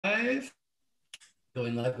Live.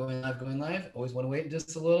 Going live, going live, going live. Always want to wait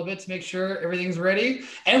just a little bit to make sure everything's ready.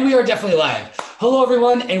 And we are definitely live. Hello,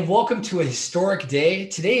 everyone, and welcome to a historic day.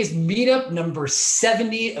 Today is meetup number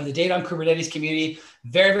 70 of the Data on Kubernetes community.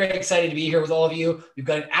 Very, very excited to be here with all of you. We've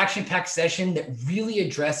got an action-packed session that really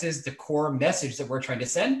addresses the core message that we're trying to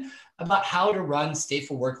send about how to run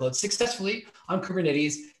stateful workloads successfully on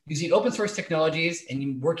Kubernetes using open source technologies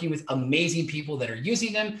and working with amazing people that are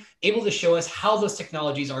using them, able to show us how those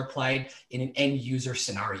technologies are applied in an end user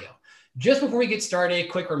scenario. Just before we get started,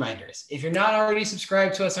 quick reminders. If you're not already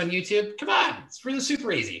subscribed to us on YouTube, come on, it's really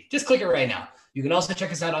super easy. Just click it right now. You can also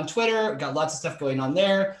check us out on Twitter. We've got lots of stuff going on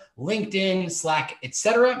there, LinkedIn, Slack,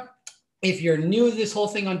 etc. If you're new to this whole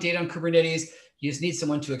thing on Data on Kubernetes, you just need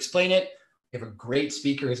someone to explain it. We have a great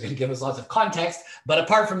speaker who's going to give us lots of context. But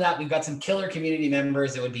apart from that, we've got some killer community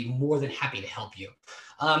members that would be more than happy to help you.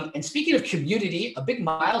 And speaking of community, a big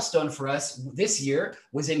milestone for us this year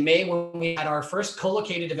was in May when we had our first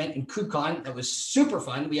co-located event in KubeCon. That was super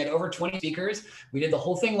fun. We had over 20 speakers. We did the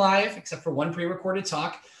whole thing live, except for one pre-recorded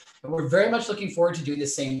talk. And we're very much looking forward to doing the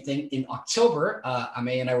same thing in October.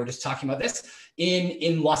 Ame and I were just talking about this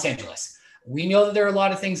in Los Angeles. We know that there are a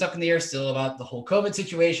lot of things up in the air still about the whole COVID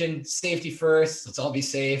situation. Safety first. Let's all be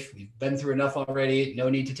safe. We've been through enough already. No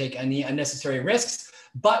need to take any unnecessary risks.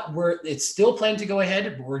 But it's still planned to go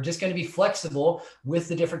ahead. But we're just going to be flexible with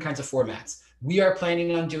the different kinds of formats. We are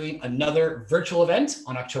planning on doing another virtual event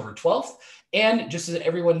on October 12th. And just so that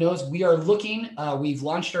everyone knows, we are looking, we've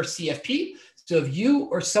launched our CFP. So if you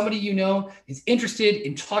or somebody you know is interested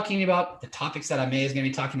in talking about the topics that Ame is going to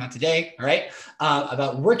be talking about today, all right,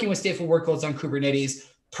 about working with stateful workloads on Kubernetes,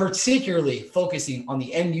 particularly focusing on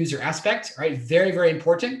the end user aspect, all right, very, very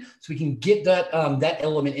important. So we can get that, that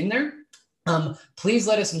element in there. Please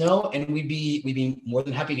let us know, and we'd be more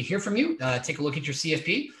than happy to hear from you. Take a look at your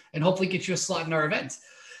CFP and hopefully get you a slot in our event.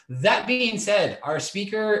 That being said, our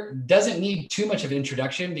speaker doesn't need too much of an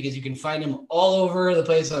introduction because you can find him all over the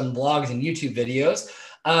place on blogs and YouTube videos.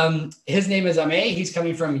 His name is Ame. He's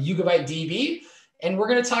coming from Yugabyte DB. And we're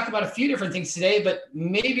going to talk about a few different things today, but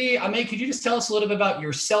maybe, Ame, could you just tell us a little bit about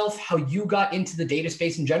yourself, how you got into the data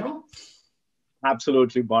space in general?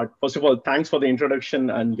 Absolutely, Bart. First of all, thanks for the introduction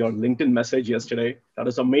and your LinkedIn message yesterday. That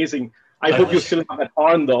is amazing. I hope you still have it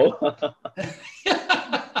on, though.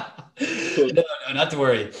 No, not to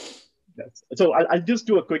worry. Yes. So I'll just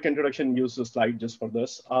do a quick introduction, use the slide just for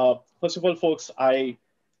this. First of all, folks, I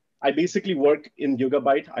basically work in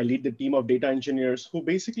Yugabyte. I lead the team of data engineers who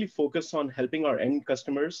basically focus on helping our end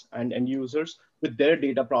customers and end users with their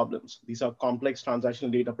data problems. These are complex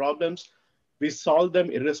transactional data problems. We solve them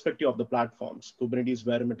irrespective of the platforms, Kubernetes,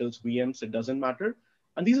 bare metals, VMs, it doesn't matter.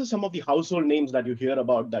 And these are some of the household names that you hear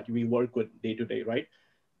about that we work with day to day, right?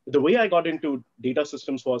 The way I got into data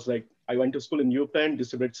systems was like, I went to school in UPenn,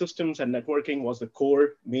 distributed systems and networking was the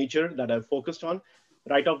core major that I focused on.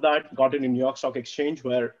 Right off that, got in New York Stock Exchange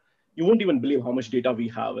where you won't even believe how much data we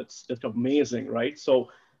have. It's just amazing, right? So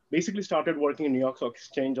basically started working in New York Stock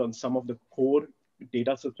Exchange on some of the core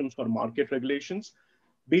data systems for market regulations.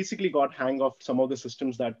 Basically got hang of some of the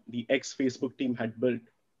systems that the ex-Facebook team had built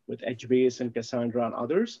with HBase and Cassandra and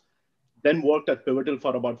others. Then worked at Pivotal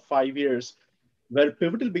for about 5 years, where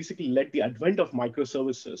Pivotal basically led the advent of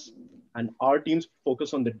microservices. And our teams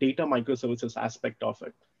focus on the data microservices aspect of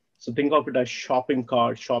it. So think of it as shopping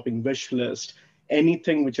cart, shopping wish list,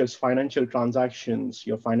 anything which is financial transactions,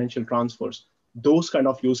 your financial transfers, those kind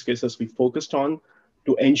of use cases we focused on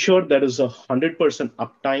to ensure there is 100%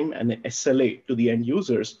 uptime and an SLA to the end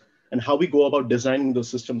users, and how we go about designing those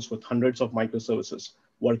systems with hundreds of microservices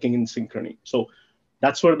working in synchrony. So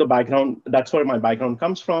that's where my background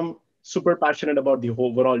comes from. Super passionate about the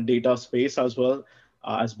overall data space as well.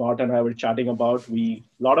 As Bart and I were chatting about, a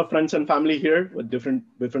lot of friends and family here with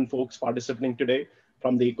different folks participating today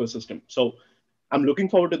from the ecosystem. So I'm looking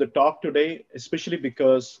forward to the talk today, especially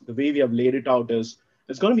because the way we have laid it out is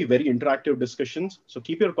it's going to be very interactive discussions. So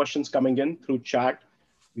keep your questions coming in through chat.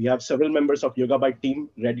 We have several members of Yugabyte team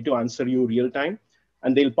ready to answer you real time,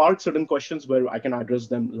 and they'll park certain questions where I can address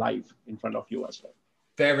them live in front of you as well.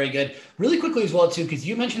 Very, very good. Really quickly as well, too, because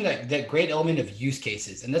you mentioned that great element of use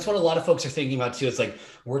cases. And that's what a lot of folks are thinking about, too. It's like,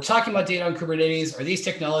 we're talking about data on Kubernetes. Are these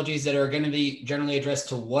technologies that are going to be generally addressed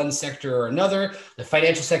to one sector or another? The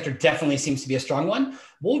financial sector definitely seems to be a strong one.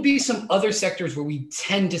 What would be some other sectors where we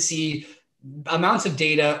tend to see amounts of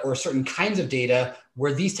data or certain kinds of data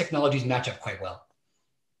where these technologies match up quite well?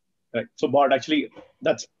 Right. So Bart, actually,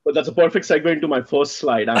 that's a perfect segue into my first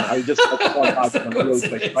slide. I'll just touch upon that real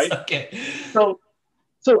quick, right? Okay.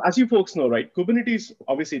 So as you folks know, right, Kubernetes,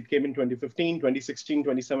 obviously it came in 2015, 2016,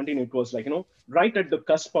 2017. It was like, right at the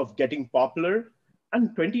cusp of getting popular.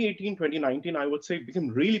 And 2018, 2019, I would say became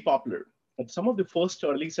really popular. And some of the first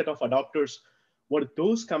early set of adopters were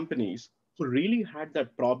those companies who really had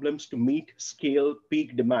that problems to meet scale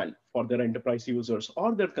peak demand for their enterprise users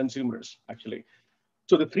or their consumers, actually.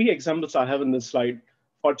 So the three examples I have in this slide,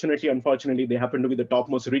 fortunately, unfortunately, they happen to be the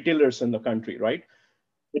topmost retailers in the country, right?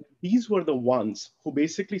 But these were the ones who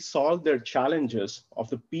basically solved their challenges of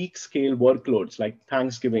the peak scale workloads like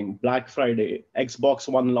Thanksgiving, Black Friday, Xbox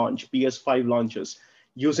One launch, PS5 launches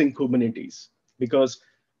using Kubernetes. Because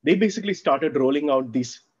they basically started rolling out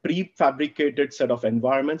these prefabricated set of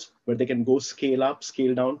environments where they can go scale up,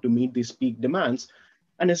 scale down to meet these peak demands.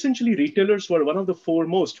 And essentially, retailers were one of the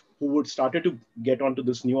foremost who would started to get onto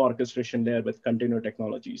this new orchestration layer with container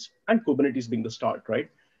technologies and Kubernetes being the start, right?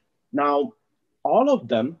 Now, all of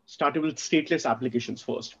them started with stateless applications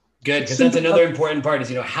first. Good, It's because that's simple enough. another important part is,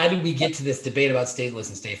 how do we get to this debate about stateless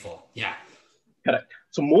and stateful? Yeah. Correct.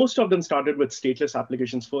 So most of them started with stateless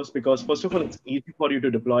applications first because first of all, it's easy for you to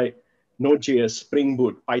deploy Node.js, Spring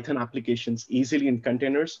Boot, Python applications easily in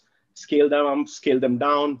containers, scale them up, scale them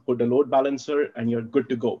down, put a load balancer, and you're good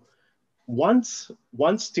to go. Once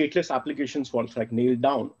stateless applications were like nailed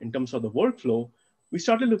down in terms of the workflow, we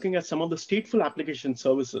started looking at some of the stateful application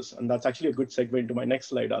services. And that's actually a good segue into my next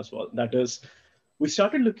slide as well. That is, we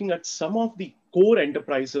started looking at some of the core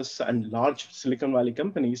enterprises and large Silicon Valley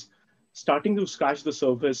companies starting to scratch the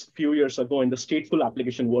surface a few years ago in the stateful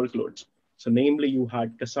application workloads. So namely, you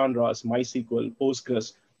had Cassandra's, MySQL,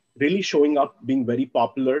 Postgres really showing up, being very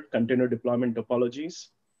popular container deployment topologies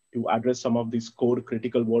to address some of these core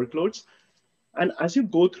critical workloads. And as you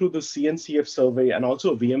go through the CNCF survey and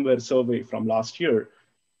also a VMware survey from last year,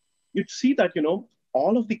 you'd see that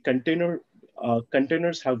all of the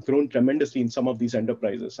containers have grown tremendously in some of these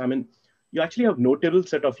enterprises. I mean, you actually have notable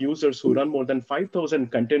set of users who run more than 5,000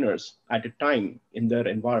 containers at a time in their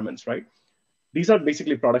environments, right? These are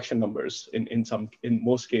basically production numbers in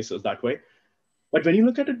most cases that way. But when you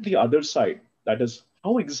look at it the other side, that is,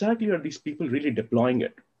 how exactly are these people really deploying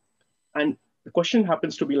it? And the question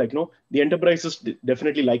happens to be like, no, the enterprises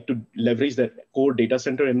definitely like to leverage their core data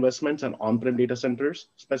center investments and on-prem data centers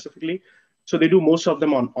specifically. So they do most of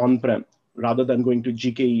them on-prem rather than going to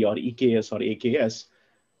GKE or EKS or AKS.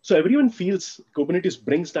 So everyone feels Kubernetes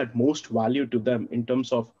brings that most value to them in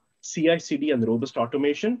terms of CI/CD and robust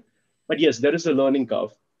automation. But yes, there is a learning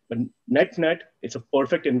curve. But net, it's a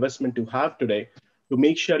perfect investment to have today to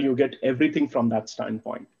make sure you get everything from that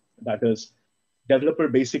standpoint. That is, developer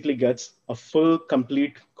basically gets a full,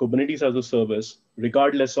 complete Kubernetes as a service,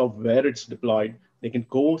 regardless of where it's deployed. They can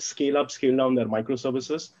go scale up, scale down their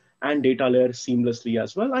microservices and data layer seamlessly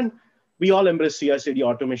as well. And we all embrace CI/CD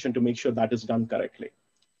automation to make sure that is done correctly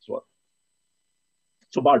as well.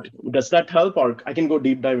 So Bart, does that help? Or I can go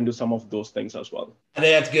deep dive into some of those things as well. I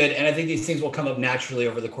think that's good. And I think these things will come up naturally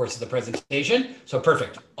over the course of the presentation. So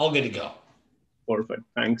perfect. All good to go. Perfect.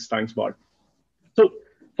 Thanks, Bart. So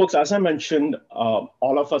folks, as I mentioned,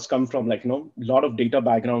 all of us come from a lot of data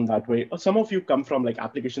background that way. Some of you come from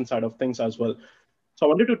application side of things as well. So I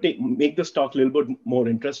wanted to make this talk a little bit more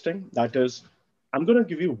interesting. That is, I'm going to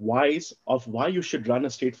give you whys of why you should run a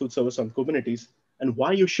stateful service on Kubernetes and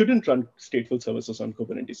why you shouldn't run stateful services on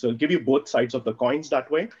Kubernetes. So I'll give you both sides of the coins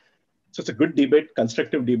that way. So it's a good debate,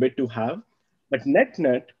 constructive debate to have. But net,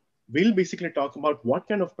 we'll basically talk about what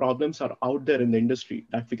kind of problems are out there in the industry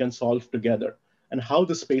that we can solve together and how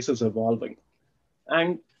the space is evolving.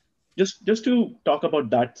 And just to talk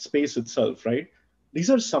about that space itself, right?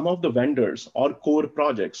 These are some of the vendors or core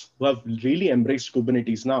projects who have really embraced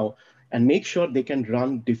Kubernetes now and make sure they can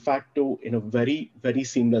run de facto in a very, very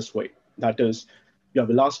seamless way. That is, you have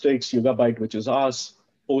Elastic, Yugabyte, which is us,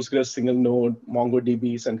 Postgres, single node,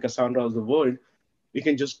 MongoDBs, and Cassandra of the world. We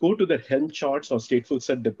can just go to the Helm charts or stateful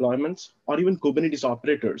set deployments, or even Kubernetes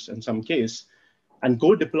operators in some case, and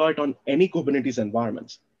go deploy it on any Kubernetes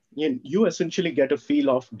environments. You essentially get a feel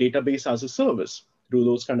of database as a service through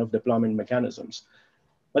those kind of deployment mechanisms.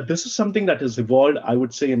 But this is something that has evolved, I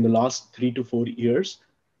would say, in the last 3 to 4 years.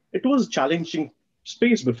 It was a challenging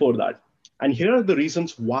space before that. And here are the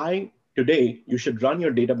reasons why today you should run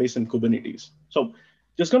your database in Kubernetes. So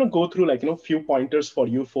just going to go through few pointers for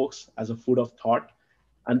you folks as a food of thought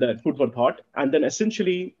and then food for thought. And then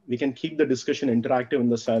essentially we can keep the discussion interactive in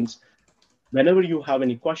the sense, whenever you have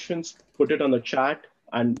any questions, put it on the chat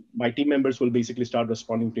and my team members will basically start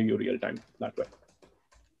responding to you real time that way.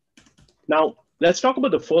 Now, let's talk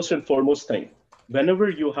about the first and foremost thing. Whenever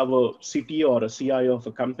you have a CTO or a CIO of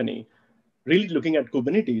a company really looking at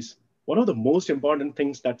Kubernetes, one of the most important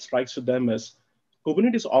things that strikes to them is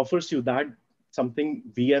Kubernetes offers you that something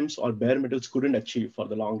VMs or bare metals couldn't achieve for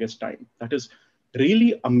the longest time. That is,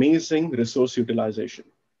 really amazing resource utilization.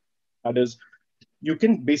 That is, you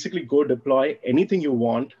can basically go deploy anything you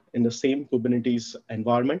want in the same Kubernetes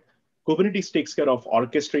environment. Kubernetes takes care of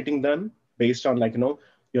orchestrating them based on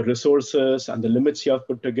your resources and the limits you have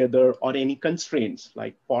put together or any constraints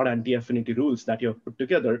like pod anti-affinity rules that you have put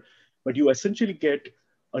together. But you essentially get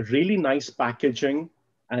a really nice packaging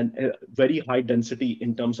and a very high density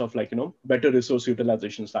in terms of better resource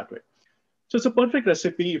utilizations that way. So it's a perfect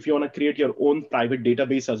recipe if you want to create your own private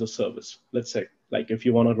database as a service. Let's say, like if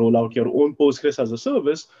you want to roll out your own Postgres as a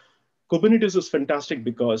service, Kubernetes is fantastic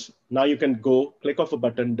because now you can go click off a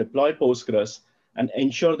button, deploy Postgres, and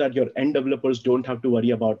ensure that your end developers don't have to worry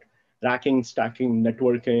about racking, stacking,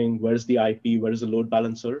 networking, where's the IP, where's the load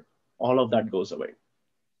balancer, all of that goes away.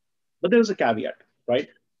 But there's a caveat, right?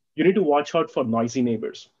 You need to watch out for noisy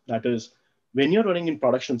neighbors. That is, when you're running in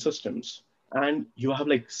production systems and you have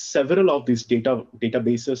like several of these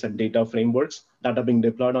databases and data frameworks that are being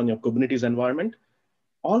deployed on your Kubernetes environment,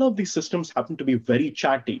 all of these systems happen to be very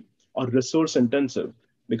chatty or resource intensive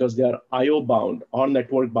because they are IO bound or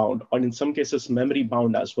network bound, or in some cases, memory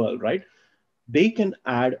bound as well, right? They can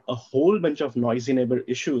add a whole bunch of noisy neighbor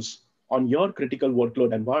issues on your critical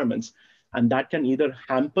workload environments. And that can either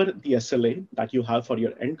hamper the SLA that you have for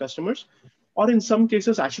your end customers, or in some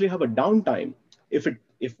cases actually have a downtime if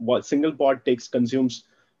what single pod consumes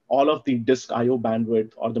all of the disk IO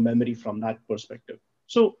bandwidth or the memory from that perspective.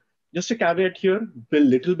 So just a caveat here, be a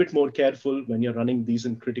little bit more careful when you're running these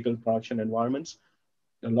in critical production environments.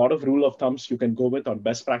 A lot of rule of thumbs you can go with on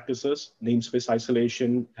best practices, namespace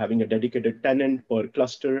isolation, having a dedicated tenant per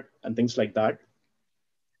cluster, and things like that.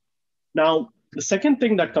 Now, the second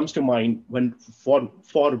thing that comes to mind when for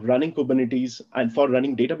running Kubernetes and for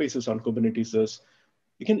running databases on Kubernetes is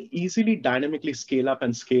you can easily dynamically scale up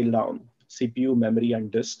and scale down CPU, memory,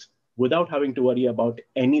 and disks without having to worry about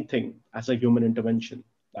anything as a human intervention.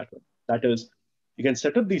 That is, you can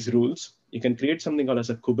set up these rules. You can create something called as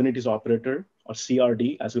a Kubernetes operator or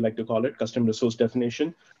CRD, as we like to call it, custom resource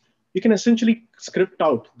definition. You can essentially script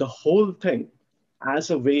out the whole thing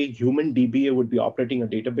as a way human DBA would be operating a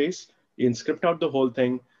database. You can script out the whole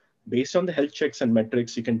thing based on the health checks and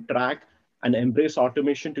metrics. You can track and embrace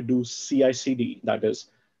automation to do CI/CD, that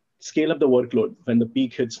is, scale up the workload when the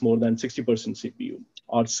peak hits more than 60% CPU,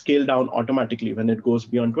 or scale down automatically when it goes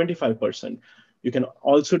beyond 25%. You can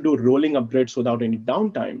also do rolling upgrades without any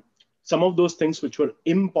downtime. Some of those things which were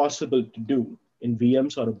impossible to do in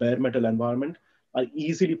VMs or a bare metal environment are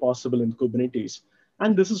easily possible in Kubernetes.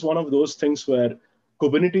 And this is one of those things where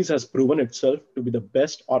Kubernetes has proven itself to be the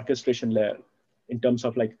best orchestration layer in terms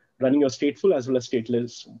of like running your stateful as well as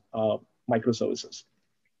stateless microservices.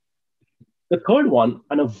 The third one,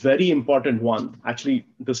 and a very important one, actually,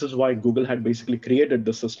 this is why Google had basically created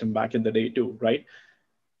the system back in the day too, right?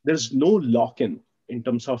 There's no lock-in in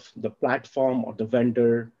terms of the platform or the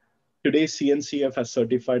vendor. Today, CNCF has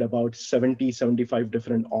certified about 70, 75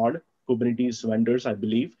 different odd Kubernetes vendors, I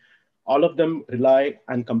believe. All of them rely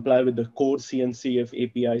and comply with the core CNCF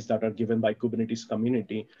APIs that are given by Kubernetes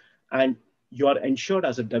community. And you are ensured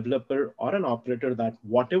as a developer or an operator that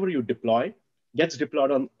whatever you deploy gets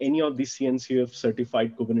deployed on any of these CNCF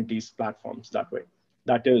certified Kubernetes platforms that way.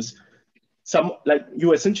 That is,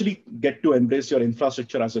 you essentially get to embrace your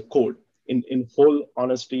infrastructure as a code in whole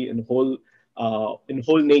honesty, in whole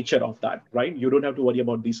nature of that, right? You don't have to worry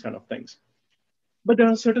about these kind of things. But there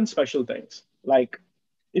are certain special things, like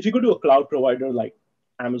if you go to a cloud provider like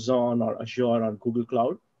Amazon or Azure or Google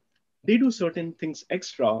Cloud, they do certain things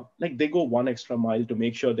extra, like they go one extra mile to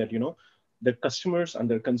make sure that the customers and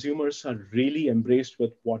their consumers are really embraced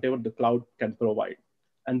with whatever the cloud can provide.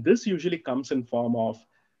 And this usually comes in form of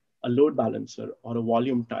a load balancer or a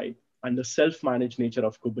volume type and the self-managed nature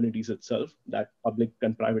of Kubernetes itself that public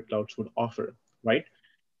and private clouds would offer, right?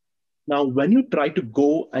 Now, when you try to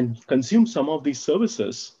go and consume some of these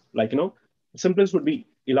services, like, simplest would be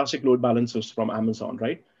elastic load balancers from Amazon,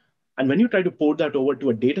 right? And when you try to port that over to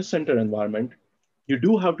a data center environment, you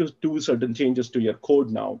do have to do certain changes to your code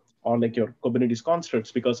now, or like your Kubernetes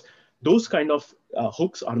constructs, because those kind of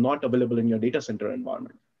hooks are not available in your data center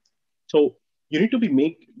environment. So you need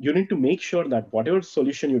to make sure that whatever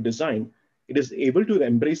solution you design, it is able to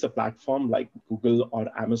embrace a platform like Google or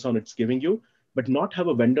Amazon it's giving you, but not have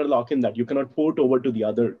a vendor lock-in that you cannot port over to the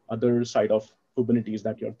other side of Kubernetes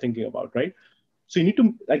that you're thinking about, right? So you need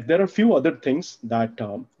to, like, there are a few other things that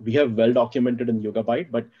we have well documented in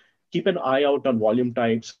Yugabyte, but keep an eye out on volume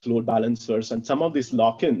types, load balancers, and some of these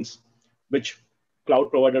lock-ins, which cloud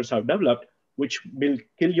providers have developed, which will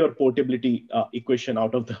kill your portability equation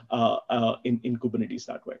out of the in Kubernetes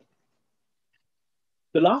that way.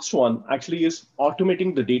 The last one actually is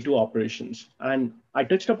automating the day-to operations. And I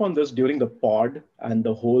touched upon this during the pod and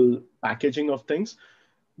the whole packaging of things.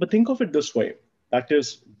 But think of it this way. That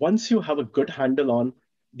is, once you have a good handle on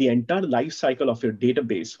the entire life cycle of your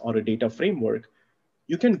database or a data framework,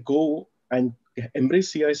 you can go and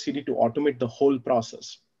embrace CI/CD to automate the whole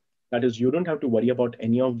process. That is, you don't have to worry about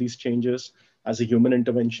any of these changes as a human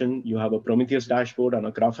intervention. You have a Prometheus dashboard and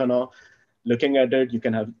a Grafana looking at it. You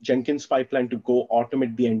can have Jenkins pipeline to go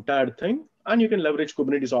automate the entire thing, and you can leverage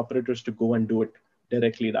Kubernetes operators to go and do it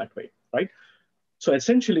directly that way, right? So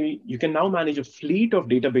essentially, you can now manage a fleet of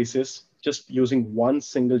databases just using one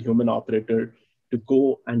single human operator to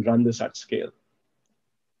go and run this at scale.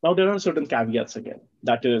 Now, there are certain caveats again.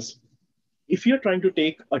 That is, if you're trying to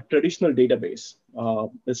take a traditional database,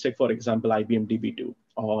 let's take, for example, IBM DB2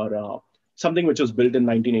 or something which was built in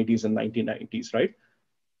 1980s and 1990s, right?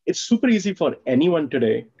 It's super easy for anyone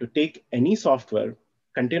today to take any software,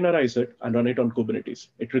 containerize it, and run it on Kubernetes.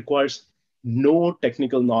 It requires no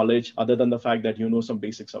technical knowledge other than the fact that you know some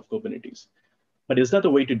basics of Kubernetes. But is that the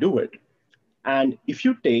way to do it? And if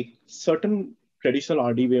you take certain traditional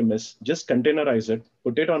RDBMS, just containerize it,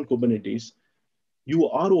 put it on Kubernetes, you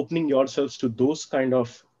are opening yourselves to those kind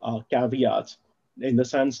of caveats in the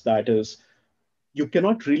sense that is, you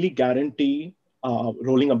cannot really guarantee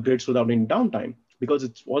rolling upgrades without any downtime because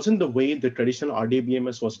it wasn't the way the traditional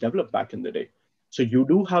RDBMS was developed back in the day. So you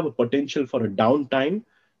do have a potential for a downtime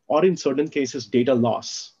or in certain cases, data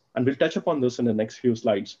loss. And we'll touch upon this in the next few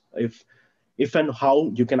slides, if and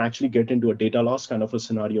how you can actually get into a data loss kind of a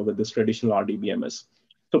scenario with this traditional RDBMS.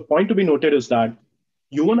 So point to be noted is that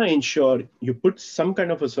you want to ensure you put some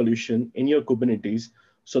kind of a solution in your Kubernetes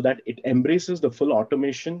so that it embraces the full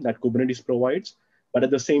automation that Kubernetes provides. But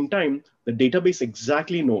at the same time, the database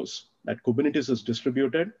exactly knows that Kubernetes is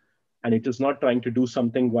distributed and it is not trying to do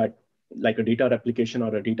something like a data replication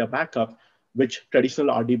or a data backup, which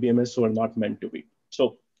traditional RDBMS were not meant to be.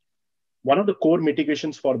 So one of the core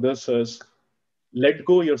mitigations for this is let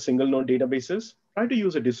go your single node databases, try to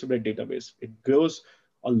use a distributed database. It goes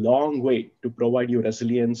a long way to provide you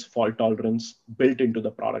resilience, fault tolerance built into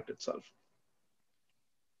the product itself.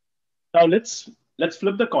 Now let's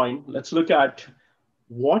flip the coin. Let's look at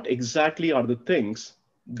what exactly are the things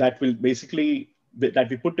that will basically that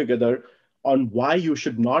we put together on why you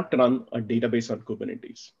should not run a database on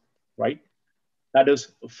Kubernetes, right? That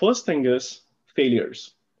is, first thing is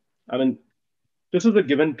failures. I mean, this is a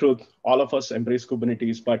given truth. All of us embrace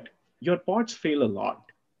Kubernetes, but your pods fail a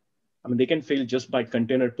lot. I mean, they can fail just by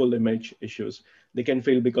container pull image issues. They can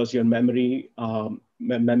fail because your memory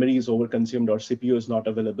is overconsumed or CPU is not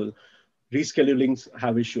available. Resschedulings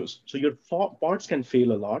have issues. So your pods can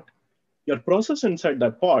fail a lot. Your process inside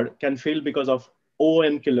that pod can fail because of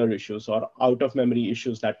OM killer issues or out of memory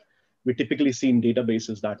issues that we typically see in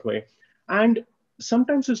databases that way. And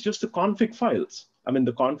sometimes it's just the config files. I mean,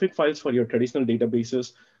 the config files for your traditional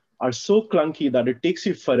databases are so clunky that it takes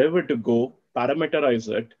you forever to go parameterize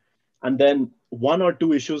it. And then one or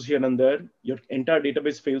two issues here and there, your entire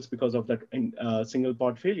database fails because of that single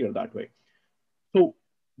pod failure that way. So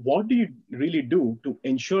what do you really do to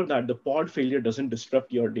ensure that the pod failure doesn't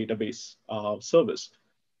disrupt your database service?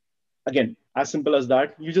 Again, as simple as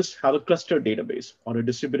that, you just have a clustered database or a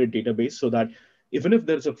distributed database so that even if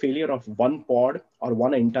there's a failure of one pod or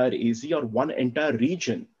one entire AZ or one entire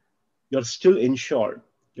region, you're still insured,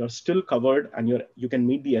 you're still covered, and you can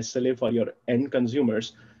meet the SLA for your end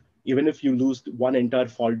consumers, even if you lose one entire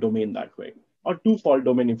fault domain that way, or two fault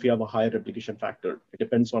domain if you have a higher replication factor. It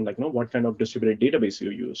depends on what kind of distributed database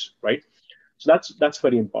you use, right? So that's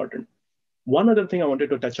very important. One other thing I wanted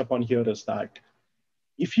to touch upon here is that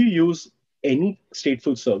if you use any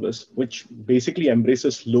stateful service, which basically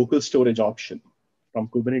embraces local storage option from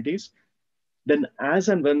Kubernetes, then as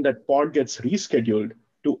and when that pod gets rescheduled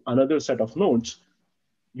to another set of nodes,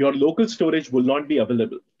 your local storage will not be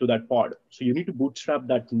available to that pod. So you need to bootstrap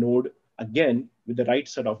that node again with the right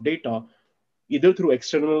set of data, either through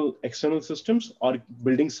external systems or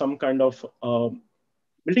building some kind of a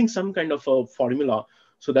formula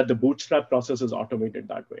so that the bootstrap process is automated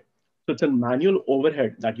that way. So it's a manual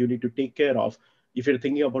overhead that you need to take care of if you're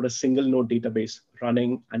thinking about a single node database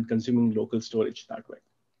running and consuming local storage that way.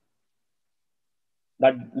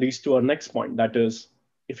 That leads to our next point. That is,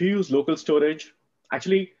 if you use local storage,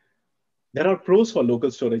 actually, there are pros for local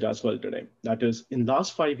storage as well today. That is, in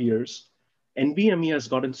last 5 years, NVMe has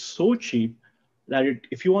gotten so cheap that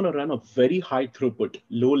if you want to run a very high throughput,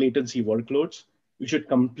 low latency workloads, you should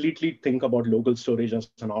completely think about local storage as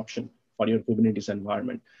an option for your Kubernetes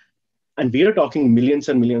environment. And we are talking millions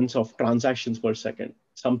and millions of transactions per second.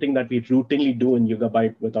 something that we routinely do in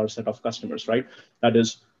Yugabyte with our set of customers, right? That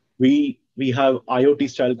is, we have IoT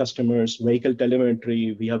style customers, vehicle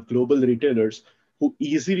telemetry, we have global retailers who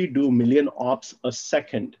easily do million ops a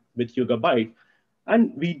second with Yugabyte.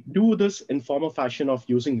 And we do this in form of fashion of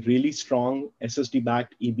using really strong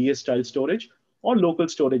SSD-backed EBS style storage or local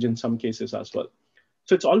storage in some cases as well.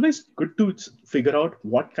 So it's always good to figure out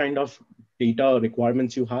what kind of data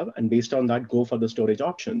requirements you have, and based on that, go for the storage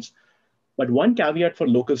options. But one caveat for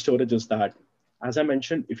local storage is that, as I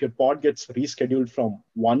mentioned, if your pod gets rescheduled from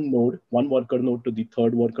one node, one worker node to the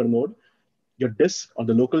third worker node, your disk or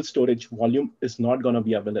the local storage volume is not going to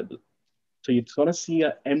be available. So it's going to see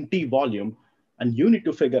an empty volume, and you need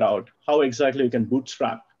to figure out how exactly you can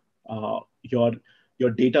bootstrap your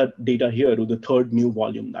data here to the third new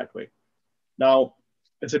volume that way. Now,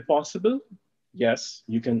 is it possible? Yes,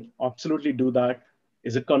 you can absolutely do that.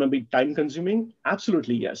 Is it going to be time consuming?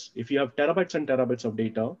 Absolutely, yes. If you have terabytes and terabytes of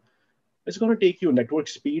data, it's going to take you network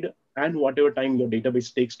speed and whatever time your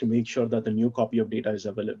database takes to make sure that the new copy of data is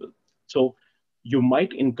available. So you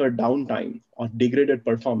might incur downtime or degraded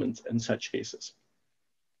performance in such cases.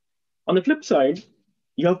 On the flip side,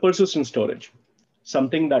 you have persistent storage,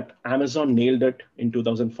 something that Amazon nailed it in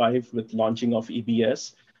 2005 with launching of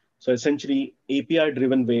EBS. So essentially,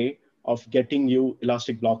 API-driven way of getting you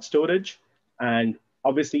elastic block storage. And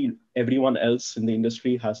obviously, everyone else in the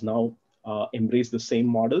industry has now embraced the same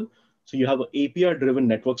model. So you have API-driven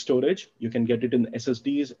network storage. You can get it in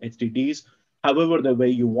SSDs, HDDs, however the way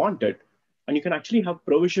you want it. And you can actually have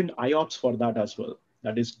provisioned IOPS for that as well.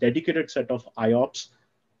 That is dedicated set of IOPS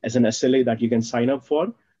as an SLA that you can sign up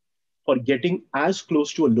for getting as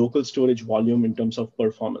close to a local storage volume in terms of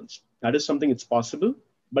performance. That is something it's possible,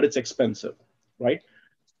 but it's expensive, right?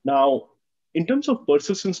 Now, in terms of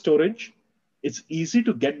persistent storage, it's easy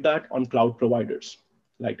to get that on cloud providers.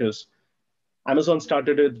 Like this, Amazon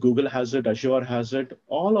started it, Google has it, Azure has it,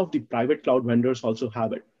 all of the private cloud vendors also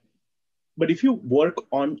have it. But if you work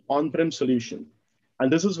on on-prem solution,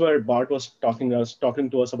 and this is where Bart was talking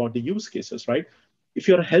to us about the use cases, right? If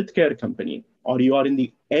you're a healthcare company or you are in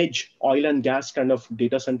the edge oil and gas kind of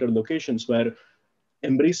data center locations where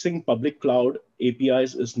embracing public cloud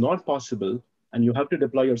APIs is not possible, and you have to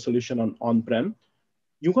deploy your solution on on-prem,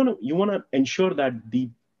 you want to ensure that the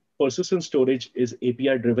persistent storage is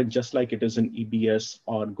API driven, just like it is in EBS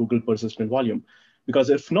or Google Persistent Volume. Because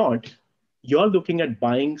if not, you're looking at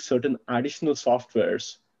buying certain additional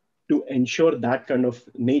softwares to ensure that kind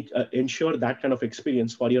of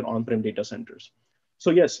experience for your on-prem data centers. So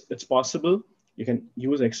yes, it's possible. You can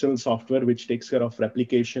use external software which takes care of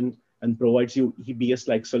replication and provides you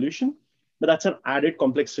EBS-like solution, but that's an added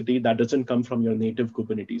complexity that doesn't come from your native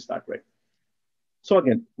Kubernetes that way. So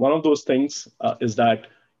again, one of those things is that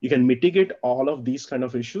you can mitigate all of these kind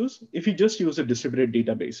of issues if you just use a distributed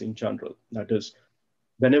database in general. That is,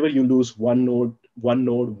 whenever you lose one node,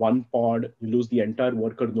 one pod, you lose the entire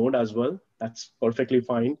worker node as well. That's perfectly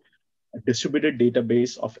fine. A distributed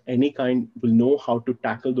database of any kind will know how to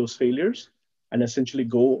tackle those failures and essentially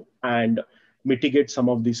go and mitigate some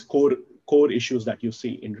of these core issues that you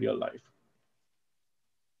see in real life.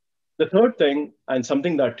 The third thing, and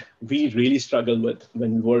something that we really struggle with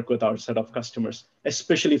when we work with our set of customers,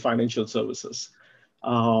 especially financial services.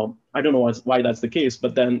 I don't know why that's the case,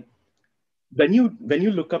 but then when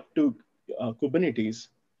you look up to Kubernetes,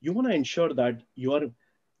 you want to ensure that you are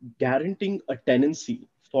guaranteeing a tenancy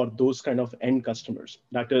for those kind of end customers.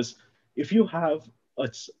 That is, if you are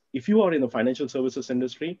in the financial services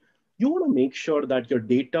industry, you want to make sure that your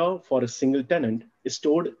data for a single tenant is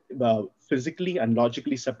stored physically and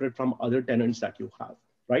logically separate from other tenants that you have,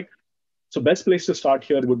 right? So best place to start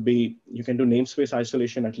here would be, you can do namespace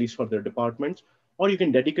isolation, at least for their departments, or you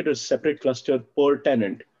can dedicate a separate cluster per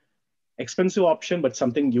tenant. Expensive option, but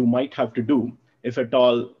something you might have to do if at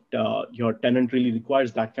all your tenant really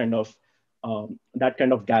requires that kind of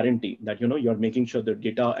guarantee that you're making sure the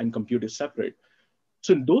data and compute is separate.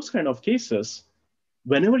 So in those kind of cases,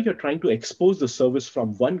 whenever you're trying to expose the service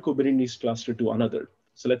from one Kubernetes cluster to another,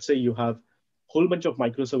 so let's say you have a whole bunch of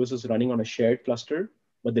microservices running on a shared cluster,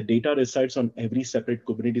 but the data resides on every separate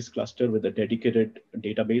Kubernetes cluster with a dedicated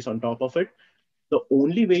database on top of it. The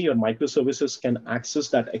only way your microservices can access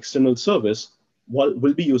that external service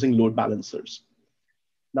will be using load balancers.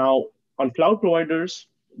 Now, on cloud providers,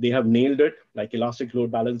 they have nailed it, like Elastic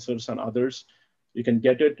Load Balancers and others. You can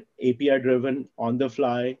get it API-driven, on the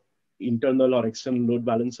fly, internal or external load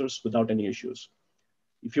balancers without any issues.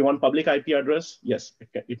 If you want public IP address, yes,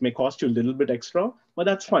 it may cost you a little bit extra, but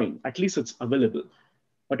that's fine. At least it's available.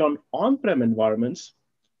 But on-prem environments,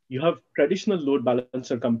 you have traditional load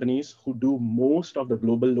balancer companies who do most of the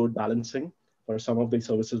global load balancing for some of the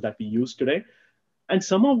services that we use today. And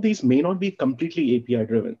some of these may not be completely API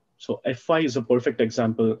driven. So F5 is a perfect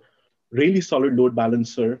example, really solid load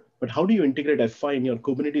balancer. But how do you integrate F5 in your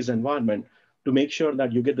Kubernetes environment to make sure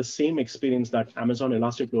that you get the same experience that Amazon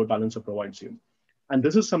Elastic Load Balancer provides you? And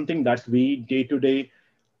this is something that we day to day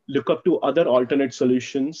look up to other alternate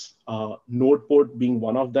solutions, Nodeport being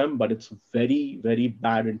one of them, but it's very, very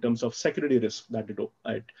bad in terms of security risk that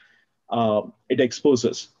it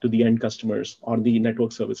exposes to the end customers or the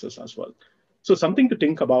network services as well. So something to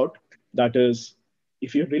think about, that is,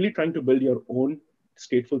 if you're really trying to build your own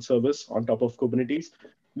stateful service on top of Kubernetes,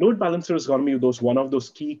 load balancer is going to be one of those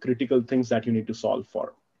key critical things that you need to solve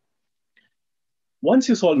for. Once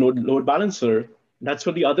you solve load balancer, that's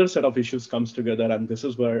where the other set of issues comes together. And this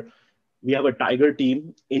is where we have a tiger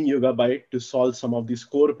team in Yugabyte to solve some of these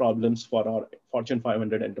core problems for our Fortune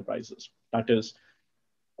 500 enterprises. That is,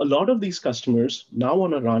 a lot of these customers now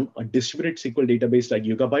want to run a distributed SQL database like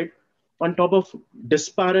Yugabyte on top of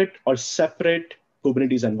disparate or separate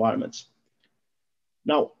Kubernetes environments.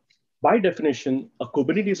 Now, by definition, a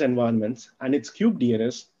Kubernetes environment and its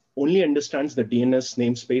kubedns only understands the DNS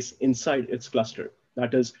namespace inside its cluster.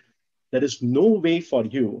 That is, there is no way for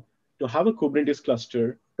you to have a Kubernetes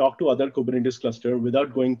cluster talk to other Kubernetes cluster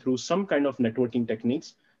without going through some kind of networking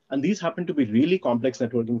techniques. And these happen to be really complex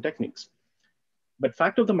networking techniques. But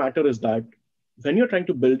fact of the matter is that when you're trying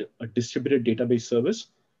to build a distributed database service,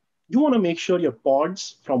 you want to make sure your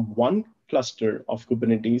pods from one cluster of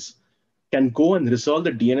Kubernetes can go and resolve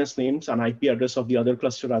the DNS names and IP address of the other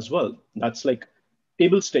cluster as well. That's like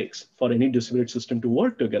table stakes for any distributed system to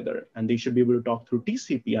work together. And they should be able to talk through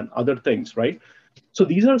TCP and other things, right? So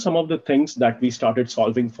these are some of the things that we started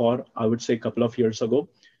solving for, I would say, a couple of years ago.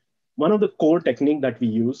 One of the core technique that we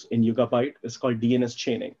use in Yugabyte is called DNS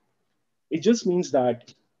chaining. It just means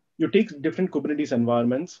that you take different Kubernetes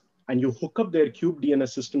environments and you hook up their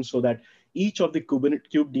kubedns system so that each of the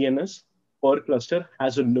kubedns per cluster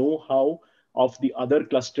has a know-how of the other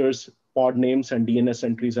clusters, pod names and DNS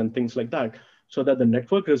entries and things like that, so that the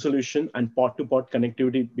network resolution and pod-to-pod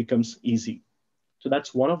connectivity becomes easy. So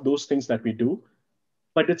that's one of those things that we do.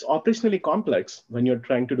 But it's operationally complex when you're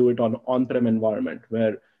trying to do it on on-prem environment,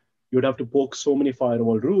 where you'd have to poke so many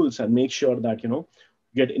firewall rules and make sure that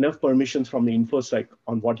get enough permissions from the InfoSec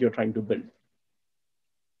on what you're trying to build.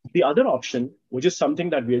 The other option, which is something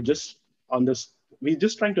that we're just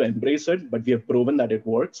trying to embrace it, but we have proven that it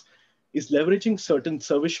works, is leveraging certain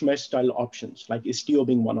service mesh style options, like Istio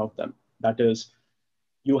being one of them. That is,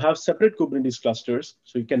 you have separate Kubernetes clusters,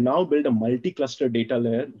 so you can now build a multi-cluster data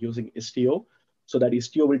layer using Istio, so that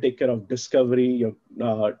Istio will take care of discovery, your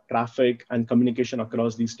traffic, and communication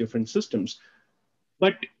across these different systems.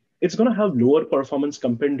 But it's going to have lower performance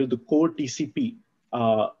compared to the core TCP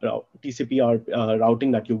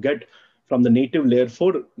routing that you get from the native layer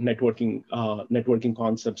 4 networking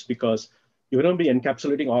concepts, because you're going to be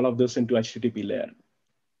encapsulating all of this into HTTP layer.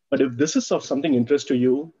 But if this is of something interest to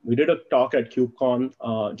you, we did a talk at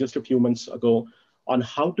KubeCon just a few months ago on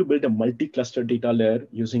how to build a multi-cluster data layer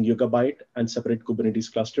using Yugabyte and separate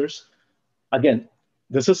Kubernetes clusters. Again,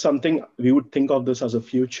 this is something we would think of this as a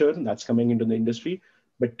future that's coming into the industry.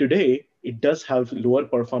 But today, it does have lower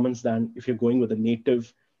performance than if you're going with a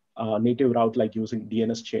native route, like using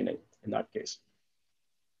DNS chaining in that case.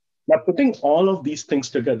 Now, putting all of these things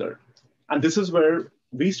together, and this is where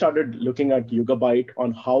we started looking at Yugabyte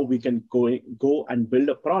on how we can go and build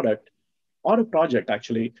a product or a project,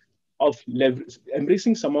 actually, of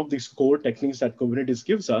embracing some of these core techniques that Kubernetes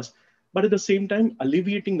gives us, but at the same time,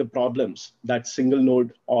 alleviating the problems that single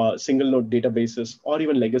node databases or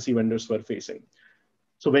even legacy vendors were facing.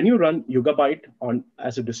 So when you run Yugabyte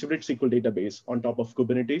as a distributed SQL database on top of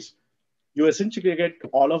Kubernetes, you essentially get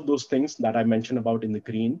all of those things that I mentioned about in the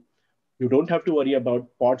green. You don't have to worry about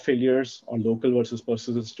pod failures or local versus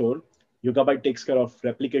persistent store. Yugabyte takes care of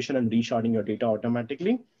replication and resharding your data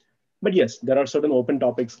automatically. But yes, there are certain open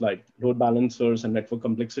topics like load balancers and network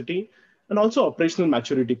complexity, and also operational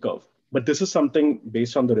maturity curve. But this is something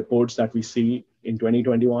based on the reports that we see in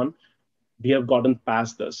 2021. We have gotten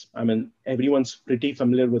past this. I mean, everyone's pretty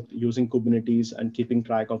familiar with using Kubernetes and keeping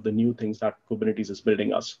track of the new things that Kubernetes is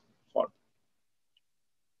building us for.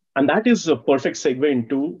 And that is a perfect segue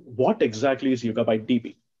into what exactly is Yugabyte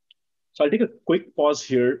DB. So I'll take a quick pause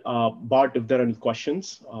here. Bart, if there are any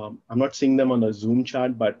questions, I'm not seeing them on the Zoom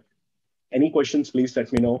chat, but any questions, please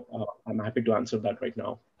let me know. I'm happy to answer that right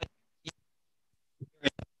now.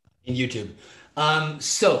 In YouTube.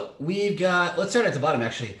 So we've got, let's start at the bottom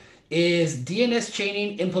actually. Is DNS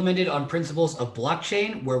chaining implemented on principles of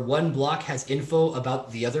blockchain where one block has info about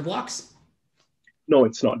the other blocks? No,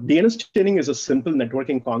 it's not. DNS chaining is a simple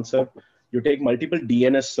networking concept You take multiple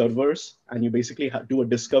DNS servers and you basically do a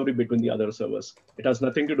discovery between the other servers. It has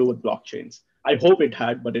nothing to do with blockchains. I hope it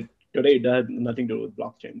had, but today it had nothing to do with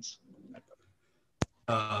blockchains.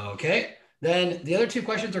 Okay. Then the other two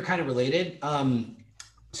questions are kind of related.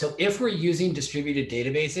 So if we're using distributed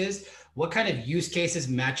databases, what kind of use cases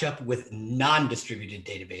match up with non-distributed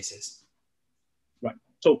databases? Right.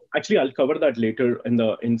 So actually, I'll cover that later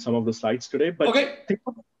in some of the slides today. But okay.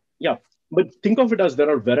 Think of it as there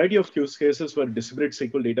are a variety of use cases where distributed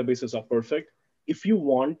SQL databases are perfect. If you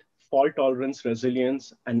want fault tolerance,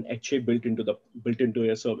 resilience, and HA built into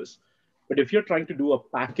your service. But if you're trying to do a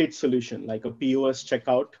package solution like a POS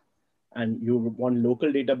checkout, and you want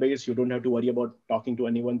local database, you don't have to worry about talking to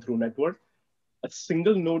anyone through network. A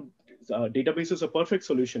single node database is a perfect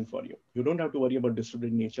solution for you. You don't have to worry about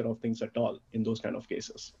distributed nature of things at all in those kind of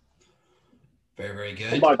cases. Very, very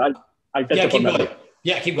good. But I'll touch upon that later.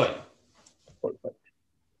 Yeah, keep going. Perfect.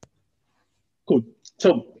 Cool.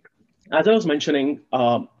 So as I was mentioning,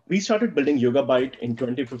 we started building Yugabyte in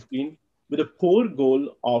 2015 with a core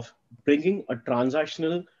goal of bringing a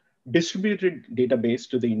transactional distributed database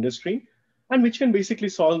to the industry, and which can basically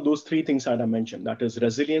solve those three things that I mentioned. That is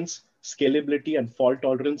resilience, scalability, and fault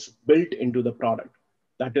tolerance built into the product.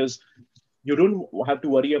 That is, you don't have to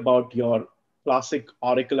worry about your classic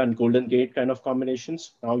Oracle and Golden Gate kind of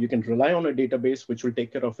combinations. Now you can rely on a database which will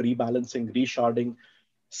take care of rebalancing, resharding,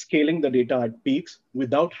 scaling the data at peaks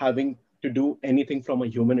without having to do anything from a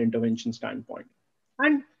human intervention standpoint.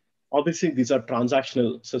 And obviously, these are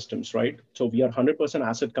transactional systems, right? So we are 100%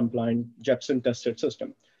 asset compliant, Jepsen tested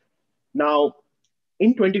system. Now,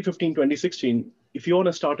 in 2015, 2016, if you want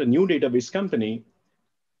to start a new database company,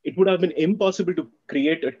 it would have been impossible to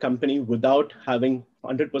create a company without having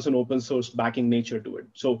 100% open source backing nature to it.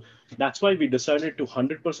 So that's why we decided to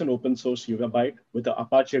 100% open source Yugabyte with the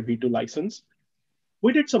Apache V2 license.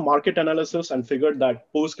 We did some market analysis and figured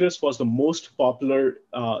that Postgres was the most popular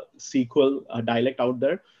SQL dialect out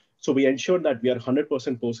there. So we ensured that we are 100%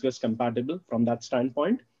 Postgres compatible from that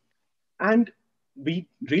standpoint. And we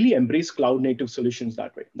really embrace cloud native solutions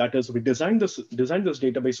that way. That is, we designed this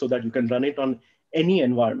database so that you can run it on any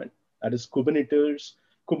environment. That is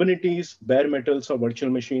Kubernetes, bare metals, or virtual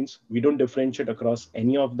machines. We don't differentiate across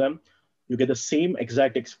any of them. You get the same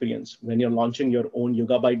exact experience when you're launching your own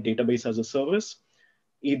Yugabyte database as a service,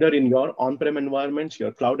 either in your on-prem environments,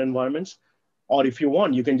 your cloud environments, or if you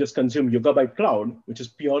want, you can just consume Yugabyte Cloud, which is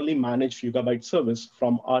purely managed Yugabyte service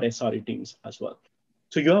from our SRE teams as well.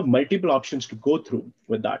 So you have multiple options to go through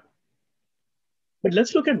with that. But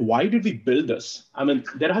let's look at why did we build this? I mean,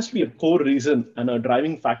 there has to be a core reason and a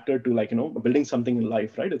driving factor to building something in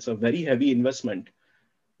life, right? It's a very heavy investment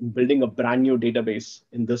in building a brand new database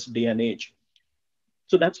in this day and age.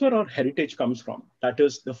 So that's where our heritage comes from. That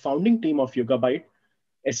is, the founding team of Yugabyte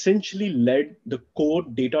essentially led the core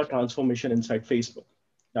data transformation inside Facebook.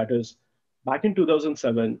 That is, back in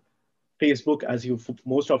 2007, Facebook, as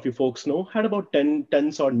most of you folks know, had about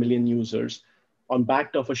tens odd million users on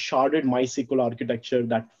back of a sharded MySQL architecture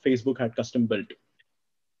that Facebook had custom built.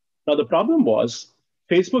 Now, the problem was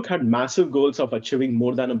Facebook had massive goals of achieving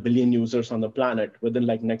more than 1 billion users on the planet within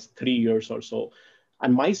next 3 years or so.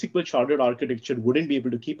 And MySQL sharded architecture wouldn't be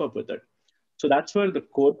able to keep up with it. So that's where the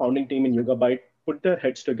core founding team in Yugabyte put their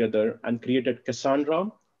heads together and created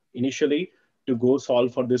Cassandra initially to go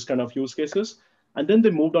solve for this kind of use cases. And then they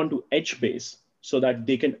moved on to HBase so that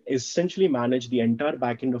they can essentially manage the entire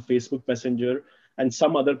backend of Facebook Messenger and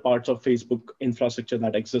some other parts of Facebook infrastructure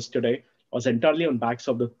that exists today was entirely on backs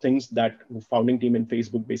of the things that the founding team in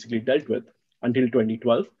Facebook basically dealt with until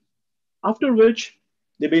 2012. After which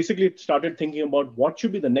they basically started thinking about what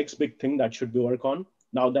should be the next big thing that should we work on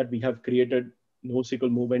now that we have created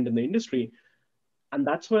NoSQL movement in the industry. And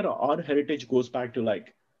that's where our heritage goes back to a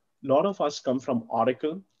lot of us come from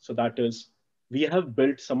Oracle. So that is, we have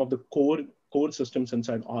built some of the core systems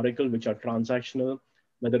inside Oracle, which are transactional,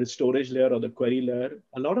 whether it's storage layer or the query layer.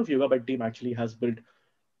 A lot of Yugabyte team actually has built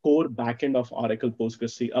core backend of Oracle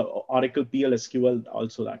Postgres, Oracle PLSQL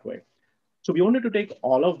also that way. So we wanted to take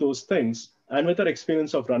all of those things and with our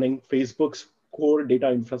experience of running Facebook's core data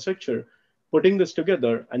infrastructure, putting this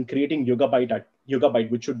together and creating Yugabyte,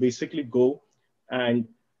 which should basically go and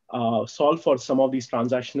solve for some of these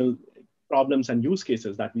transactional problems and use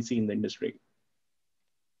cases that we see in the industry.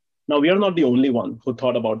 Now, we are not the only one who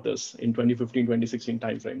thought about this in 2015, 2016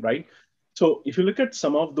 timeframe, right? So if you look at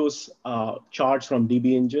some of those charts from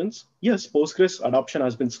DB engines, yes, Postgres adoption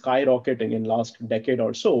has been skyrocketing in last decade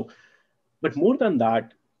or so. But more than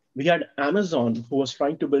that, we had Amazon who was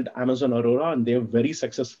trying to build Amazon Aurora, and they're very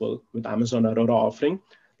successful with Amazon Aurora offering.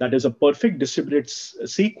 That is a perfect distributed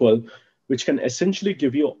SQL, which can essentially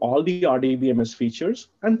give you all the RDBMS features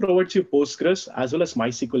and provides you Postgres as well as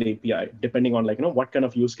MySQL API, depending on what kind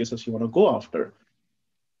of use cases you want to go after.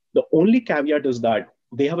 The only caveat is that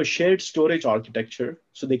they have a shared storage architecture,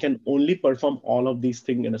 so they can only perform all of these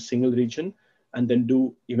things in a single region and then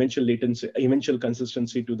do eventual latency, eventual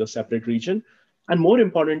consistency to the separate region. And more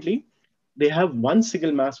importantly, they have one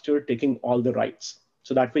single master taking all the writes.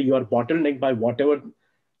 So that way you are bottlenecked by whatever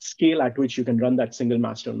scale at which you can run that single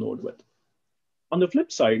master node with. On the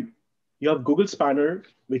flip side, you have Google Spanner,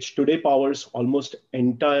 which today powers almost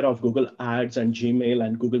entire of Google Ads and Gmail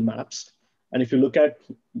and Google Maps. And if you look at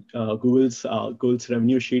Google's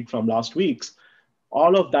revenue sheet from last week's,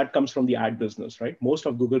 all of that comes from the ad business, right? Most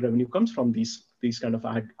of Google revenue comes from these kind of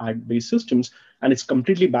ad-based systems, and it's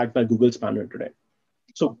completely backed by Google Spanner today.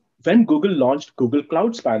 So when Google launched Google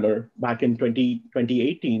Cloud Spanner back in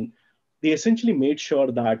 2018, they essentially made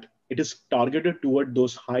sure that it is targeted toward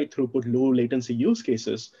those high throughput, low latency use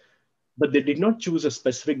cases, but they did not choose a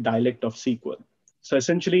specific dialect of SQL. So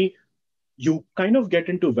essentially, you kind of get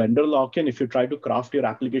into vendor lock-in if you try to craft your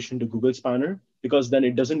application to Google Spanner, because then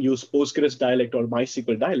it doesn't use Postgres dialect or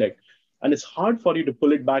MySQL dialect. And it's hard for you to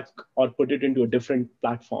pull it back or put it into a different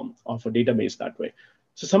platform of a database that way.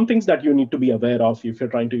 So some things that you need to be aware of if you're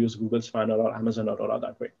trying to use Google Spanner or Amazon Aurora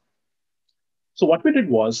that way. So what we did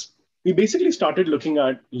was, we basically started looking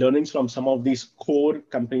at learnings from some of these core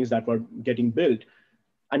companies that were getting built.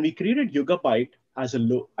 And we created Yugabyte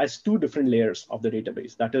as two different layers of the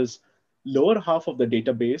database. That is, lower half of the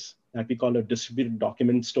database that we call a distributed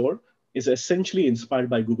document store is essentially inspired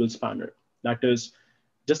by Google Spanner. That is,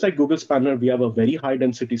 just like Google Spanner, we have a very high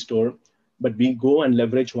density store, but we go and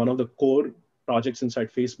leverage one of the core projects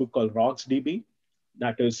inside Facebook called RocksDB.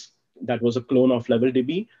 That was a clone of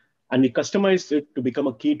LevelDB. And we customized it to become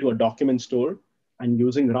a key to a document store. And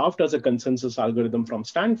using Raft as a consensus algorithm from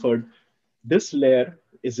Stanford, this layer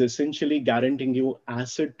is essentially guaranteeing you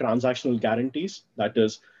ACID transactional guarantees. That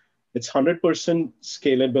is, it's 100%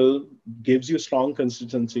 scalable, gives you strong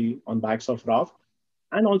consistency on backs of Raft,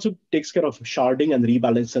 and also takes care of sharding and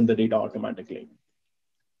rebalancing the data automatically.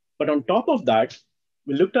 But on top of that,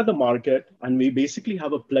 we looked at the market and we basically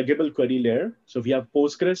have a pluggable query layer. So we have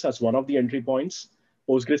Postgres as one of the entry points.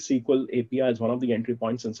 Postgres SQL API is one of the entry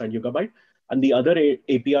points inside Yugabyte. And the other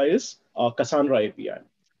API is Cassandra API,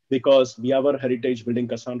 because we have our heritage building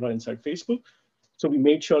Cassandra inside Facebook. So we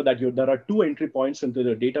made sure that there are two entry points into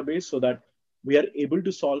the database so that we are able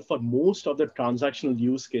to solve for most of the transactional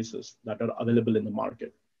use cases that are available in the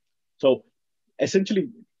market. So essentially,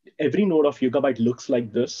 every node of Yugabyte looks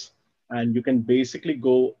like this, and you can basically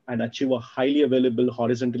go and achieve a highly available,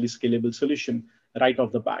 horizontally scalable solution right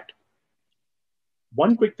off the bat.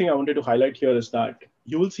 One quick thing I wanted to highlight here is that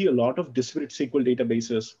you will see a lot of disparate SQL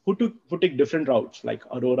databases who take different routes like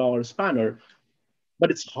Aurora or Spanner, but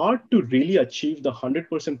it's hard to really achieve the 100%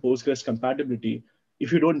 Postgres compatibility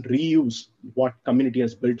if you don't reuse what community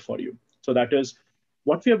has built for you. So that is,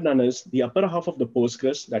 what we have done is the upper half of the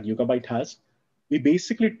Postgres that Yugabyte has, we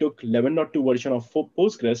basically took 11.2 version of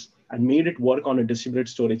Postgres and made it work on a distributed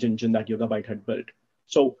storage engine that Yugabyte had built.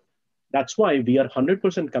 So that's why we are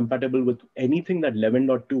 100% compatible with anything that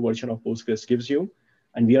 11.2 version of Postgres gives you.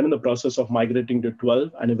 And we are in the process of migrating to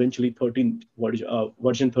 12 and eventually version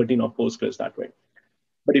 13 of Postgres that way.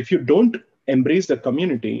 But if you don't embrace the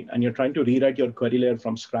community and you're trying to rewrite your query layer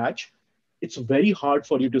from scratch, it's very hard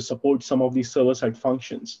for you to support some of these server-side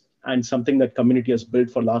functions. And something that community has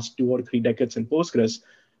built for last 2 or 3 decades in Postgres,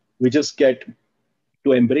 we just get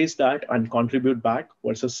to embrace that and contribute back,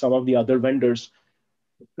 versus some of the other vendors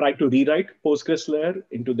try to rewrite Postgres layer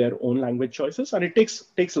into their own language choices. And it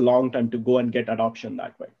takes a long time to go and get adoption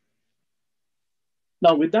that way.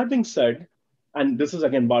 Now, with that being said, and this is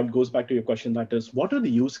again, Bart, goes back to your question, that is, what are the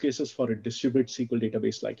use cases for a distributed SQL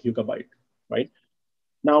database like Yugabyte, right?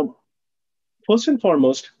 Now, first and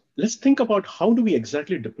foremost, let's think about how do we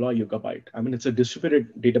exactly deploy Yugabyte? I mean, it's a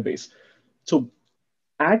distributed database. So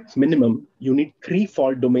at minimum, you need 3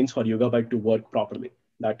 fault domains for Yugabyte to work properly.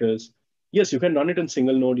 That is, yes, you can run it in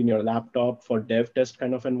single node in your laptop for dev test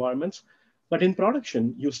kind of environments, but in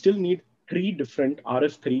production, you still need 3 different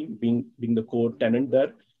RF3 being the core tenant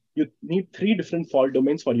there. You need 3 different fault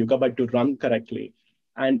domains for Yugabyte to run correctly.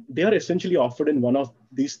 And they are essentially offered in one of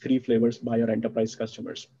these 3 flavors by your enterprise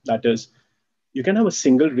customers. That is, you can have a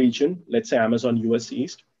single region, let's say Amazon US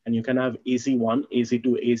East, and you can have AZ1, AZ2,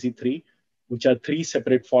 AZ3, which are 3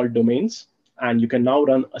 separate fault domains. And you can now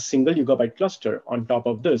run a single Yugabyte cluster on top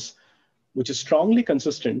of this, which is strongly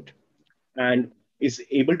consistent and is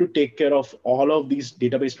able to take care of all of these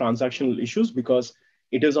database transactional issues, because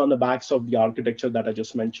It is on the backs of the architecture that I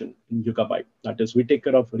just mentioned in Yugabyte. That is, we take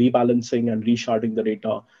care of rebalancing and resharding the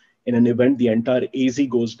data. In an event, the entire AZ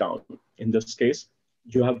goes down. In this case,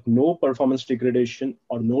 you have no performance degradation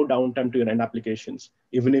or no downtime to your end applications,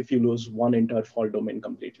 even if you lose one entire fault domain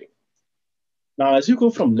completely. Now, as you go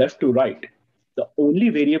from left to right, the only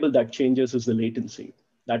variable that changes is the latency.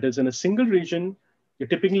 That is, in a single region, you're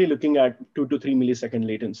typically looking at 2 to 3 millisecond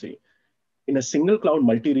latency. In a single cloud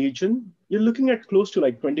multi-region, you're looking at close to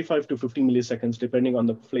like 25 to 50 milliseconds, depending on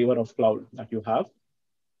the flavor of cloud that you have.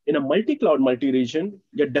 In a multi-cloud multi-region,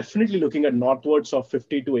 you're definitely looking at northwards of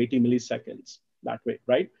 50 to 80 milliseconds that way,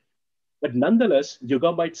 right? But nonetheless,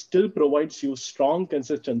 Yugabyte still provides you strong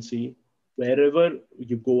consistency wherever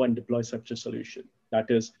you go and deploy such a solution. That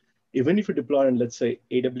is, even if you deploy on, let's say,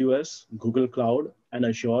 AWS, Google Cloud, and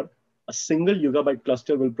Azure, a single Yugabyte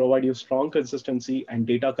cluster will provide you strong consistency and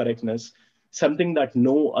data correctness, something that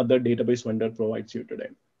no other database vendor provides you today.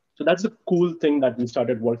 So that's the cool thing that we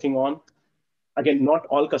started working on. Again, not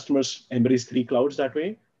all customers embrace three clouds that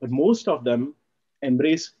way, but most of them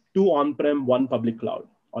embrace two on-prem, one public cloud,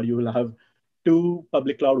 or you will have two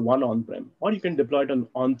public cloud, one on-prem, or you can deploy it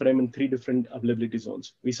on-prem in three different availability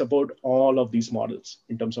zones. We support all of these models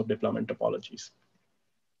in terms of deployment topologies.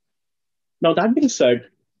 Now, that being said,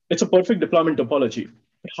 it's a perfect deployment topology.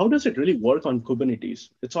 But how does it really work on Kubernetes?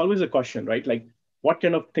 It's always a question, right? Like, what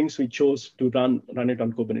kind of things we chose to run it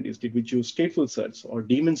on Kubernetes? Did we choose stateful sets or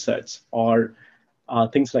daemon sets or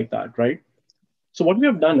things like that, right? So what we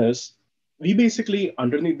have done is we basically,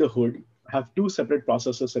 underneath the hood, have two separate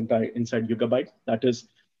processes inside Yugabyte. That is,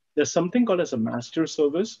 there's something called as a master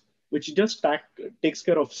service, which just takes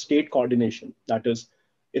care of state coordination. That is,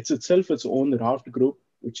 it's itself its own Raft group,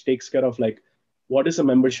 which takes care of like, what does a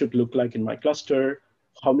membership look like in my cluster?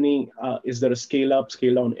 How many, is there a scale up,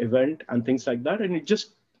 scale down event and things like that? And it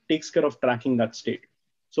just takes care of tracking that state.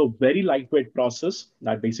 So very lightweight process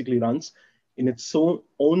that basically runs in its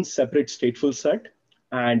own separate stateful set.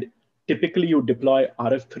 And typically you deploy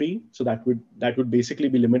RF3. So that would basically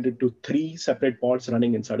be limited to 3 separate pods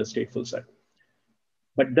running inside a stateful set.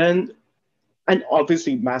 But then, and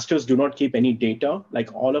obviously masters do not keep any data,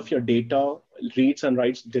 like all of your data reads and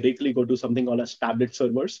writes directly go to something called as tablet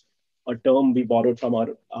servers, a term we borrowed from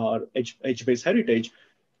our Edge-based heritage.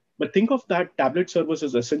 But think of that tablet servers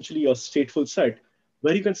as essentially a stateful set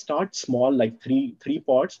where you can start small, like three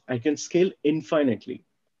pods, and can scale infinitely.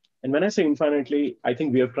 And when I say infinitely, I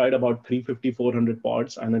think we have tried about 350, 400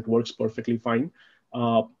 pods, and it works perfectly fine.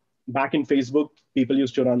 Back in Facebook, people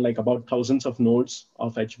used to run like about thousands of nodes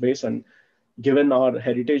of Edge-base, and given our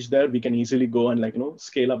heritage there, we can easily go and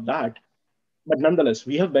scale up that. But nonetheless,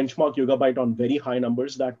 we have benchmarked Yugabyte on very high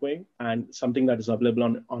numbers that way, and something that is available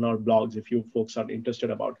on our blogs if you folks are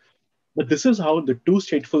interested about. But this is how the two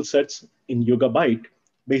stateful sets in Yugabyte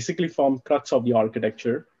basically form crux of the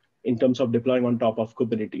architecture in terms of deploying on top of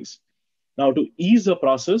Kubernetes. Now, to ease the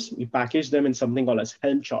process, we package them in something called as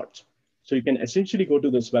Helm charts. So you can essentially go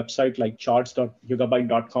to this website like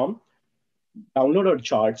charts.yugabyte.com, download our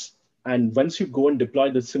charts, and once you go and deploy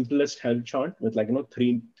the simplest Helm chart with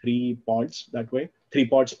three pods that way, 3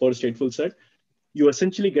 pods per stateful set, you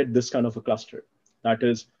essentially get this kind of a cluster. That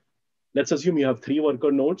is, let's assume you have 3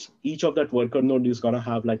 worker nodes. Each of that worker node is going to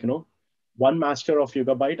have one master of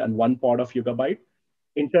Yugabyte and one pod of Yugabyte.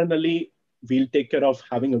 Internally, we'll take care of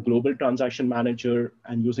having a global transaction manager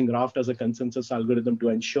and using Raft as a consensus algorithm to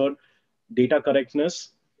ensure data correctness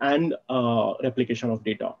and replication of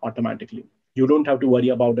data automatically. You don't have to worry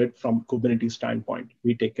about it from Kubernetes standpoint.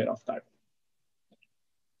 We take care of that.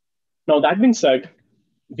 Now, that being said,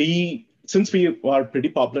 since we are pretty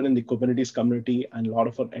popular in the Kubernetes community and a lot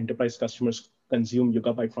of our enterprise customers consume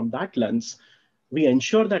Yugabyte from that lens, we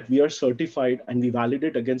ensure that we are certified and we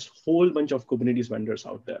validate against a whole bunch of Kubernetes vendors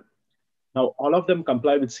out there. Now, all of them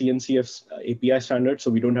comply with CNCF's API standards,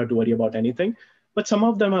 so we don't have to worry about anything. But some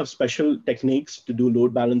of them have special techniques to do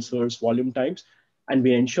load balancers, volume types, and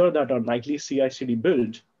we ensure that our nightly CI/CD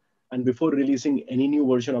build, and before releasing any new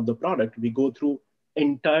version of the product, we go through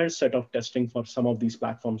entire set of testing for some of these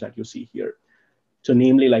platforms that you see here. So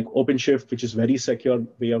namely like OpenShift, which is very secure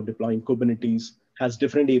way of deploying Kubernetes, has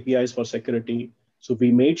different APIs for security. So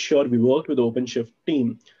we made sure we worked with the OpenShift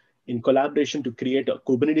team in collaboration to create a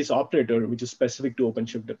Kubernetes operator, which is specific to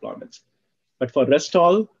OpenShift deployments. But for rest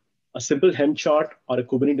all, a simple Helm chart or a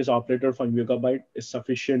Kubernetes operator from Yugabyte is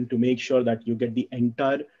sufficient to make sure that you get the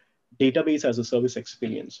entire database as a service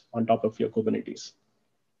experience on top of your Kubernetes.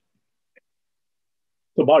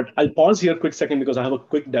 So Bart, I'll pause here a quick second because I have a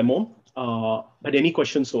quick demo. But any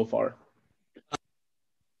questions so far?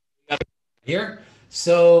 Here.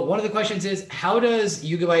 So one of the questions is, how does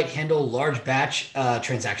Yugabyte handle large batch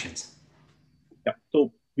transactions? Yeah.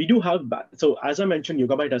 So we do have, so as I mentioned,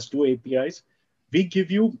 Yugabyte has two APIs. We give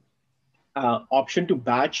you option to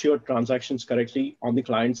batch your transactions correctly on the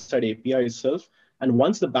client side API itself. And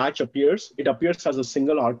once the batch appears, it appears as a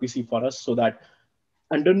single RPC for us so that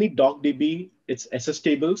underneath DocDB, it's SS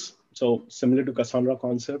tables. So similar to Cassandra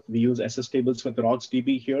concept, we use SS tables with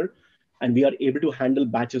RocksDB here, and we are able to handle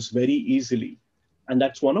batches very easily. And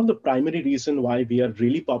that's one of the primary reason why we are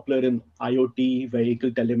really popular in IoT,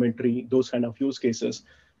 vehicle telemetry, those kind of use cases,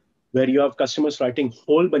 where you have customers writing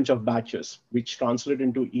whole bunch of batches, which translate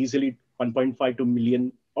into easily 1.5 to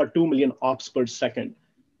million or 2 million ops per second.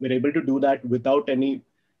 We're able to do that without any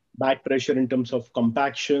back pressure in terms of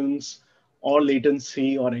compactions or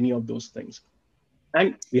latency or any of those things.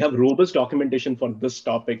 And we have robust documentation for this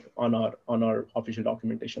topic on our official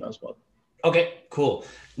documentation as well. Okay, cool.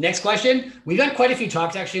 Next question. We've got quite a few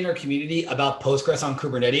talks actually in our community about Postgres on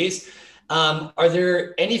Kubernetes. Are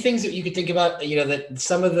there any things that you could think about, that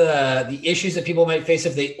some of the issues that people might face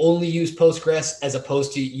if they only use Postgres as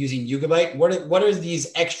opposed to using Yugabyte? What are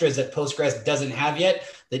these extras that Postgres doesn't have yet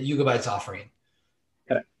that Yugabyte's offering?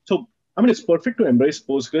 Correct. So I mean, it's perfect to embrace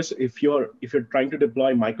Postgres if you're trying to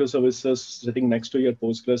deploy microservices sitting next to your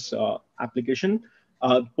Postgres application,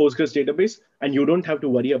 Postgres database, and you don't have to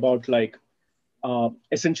worry about like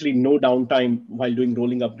essentially no downtime while doing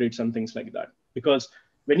rolling upgrades and things like that. Because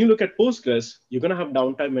when you look at Postgres, you're going to have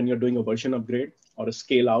downtime when you're doing a version upgrade or a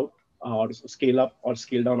scale out or scale up or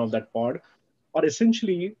scale down of that pod. Or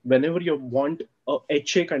essentially, whenever you want a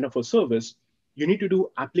HA kind of a service, you need to do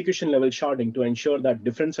application level sharding to ensure that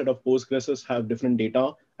different set of Postgres have different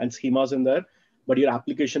data and schemas in there, but your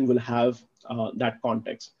application will have that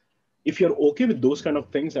context. If you're okay with those kind of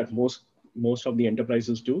things that most of the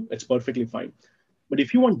enterprises do, it's perfectly fine. But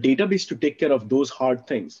if you want database to take care of those hard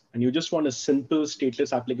things, and you just want a simple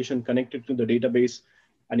stateless application connected to the database,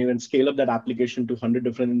 and you can scale up that application to 100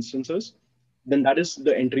 different instances, then that is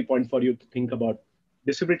the entry point for you to think about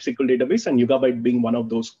distributed SQL database, and Yugabyte being one of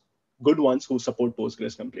those good ones who support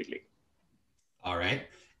Postgres completely. All right.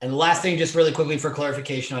 And the last thing, just really quickly for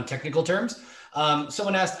clarification on technical terms.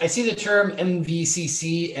 Someone asked, I see the term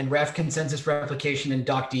MVCC and Ref consensus replication in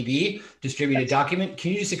DocDB, distributed document.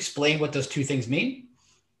 Can you just explain what those two things mean?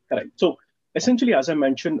 Correct. So essentially, as I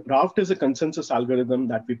mentioned, Raft is a consensus algorithm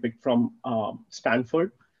that we picked from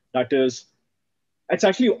Stanford. That is, it's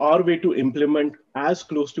actually our way to implement as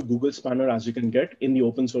close to Google Spanner as you can get in the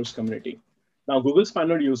open source community. Now, Google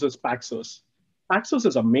Spanner uses Paxos. Paxos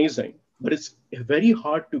is amazing, but it's very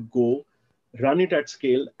hard to go run it at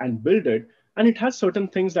scale and build it. And it has certain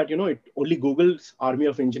things that, only Google's army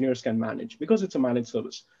of engineers can manage because it's a managed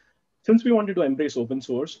service. Since we wanted to embrace open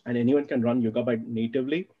source and anyone can run Yugabyte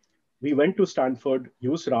natively, we went to Stanford,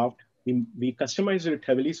 used Raft. We customized it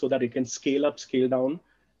heavily so that it can scale up, scale down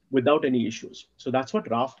without any issues. So that's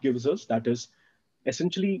what Raft gives us. That is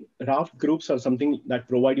essentially Raft groups are something that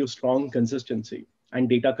provide you strong consistency and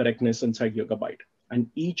data correctness inside Yugabyte. And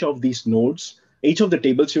each of these nodes, each of the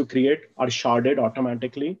tables you create are sharded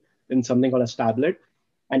automatically in something called a tablet.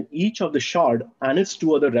 And each of the shard and its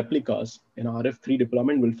two other replicas in RF3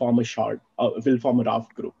 deployment will form a shard, will form a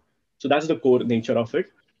Raft group. So that's the core nature of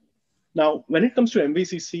it. Now, when it comes to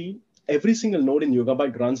MVCC, every single node in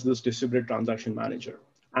Yugabyte runs this distributed transaction manager.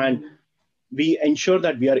 And we ensure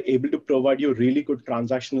that we are able to provide you really good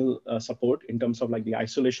transactional support in terms of like the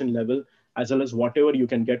isolation level, as well as whatever you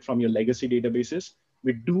can get from your legacy databases.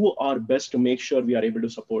 We do our best to make sure we are able to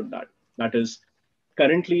support that. That is,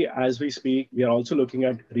 currently, as we speak, we are also looking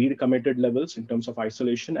at read committed levels in terms of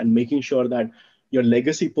isolation and making sure that your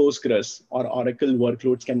legacy Postgres or Oracle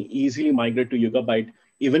workloads can easily migrate to Yugabyte,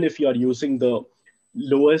 even if you are using the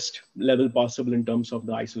lowest level possible in terms of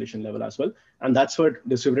the isolation level as well. And that's where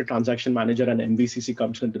Distributed Transaction Manager and MVCC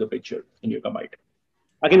comes into the picture in Yugabyte.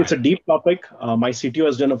 Again, it's a deep topic. My CTO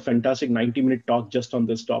has done a fantastic 90-minute talk just on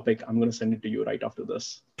this topic. I'm going to send it to you right after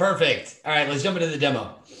this. Perfect. All right, let's jump into the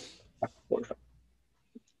demo. Perfect.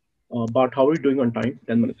 Bart, how are we doing on time?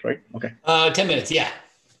 10 minutes, right? Okay. 10 minutes, yeah.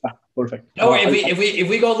 Perfect. No, if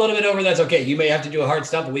we go a little bit over, that's okay. You may have to do a hard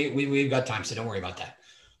stop, but we've got time, so don't worry about that.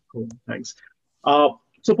 Cool, thanks.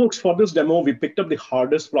 So folks, for this demo, we picked up the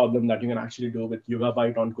hardest problem that you can actually do with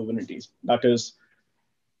Yugabyte on Kubernetes. That is,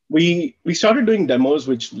 we started doing demos,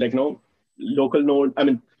 which local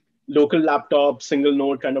node, local laptop, single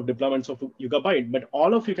node kind of deployments of Yugabyte, but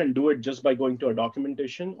all of you can do it just by going to our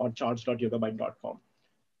documentation or charts.yugabyte.com.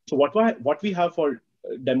 So what we have for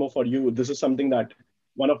demo for you, this is something that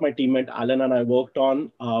one of my teammate, Alan, and I worked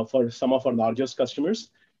on for some of our largest customers,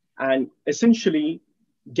 and essentially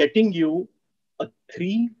getting you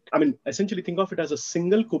essentially think of it as a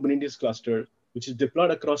single Kubernetes cluster, which is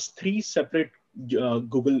deployed across three separate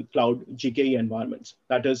Google Cloud GKE environments.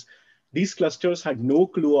 That is, these clusters had no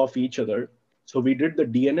clue of each other. So we did the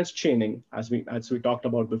DNS chaining as we talked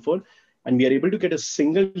about before, and we are able to get a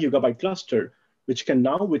single gigabyte cluster, which can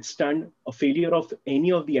now withstand a failure of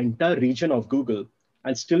any of the entire region of Google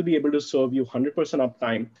and still be able to serve you 100%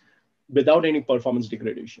 uptime without any performance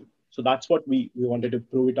degradation. So that's what we wanted to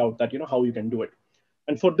prove it out that, how you can do it.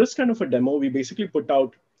 And for this kind of a demo, we basically put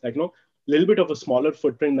out a little bit of a smaller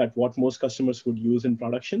footprint than what most customers would use in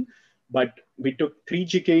production. But we took 3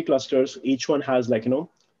 GKE clusters. Each one has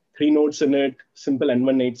 3 nodes in it, simple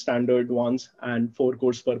N18 standard ones, and 4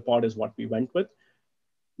 cores per pod is what we went with.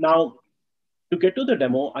 Now, to get to the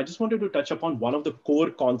demo, I just wanted to touch upon one of the core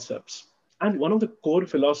concepts and one of the core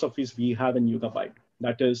philosophies we have in Yugabyte.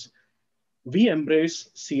 That is, we embrace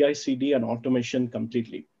CI/CD and automation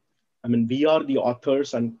completely. We are the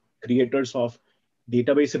authors and creators of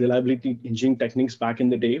database reliability engineering techniques back in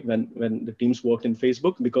the day when the teams worked in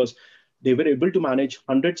Facebook, because they were able to manage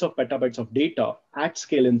hundreds of petabytes of data at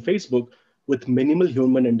scale in Facebook with minimal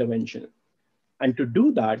human intervention. And to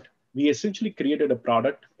do that, we essentially created a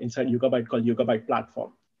product inside Yugabyte called Yugabyte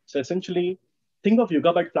Platform. So essentially, think of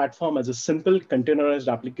Yugabyte Platform as a simple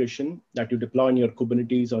containerized application that you deploy in your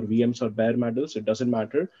Kubernetes or VMs or bare metals, it doesn't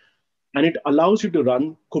matter. And it allows you to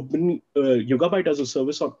run Yugabyte as a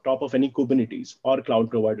service on top of any Kubernetes or cloud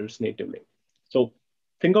providers natively. So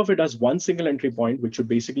think of it as one single entry point, which should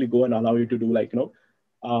basically go and allow you to do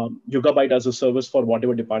Yugabyte as a service for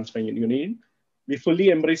whatever department you need. We fully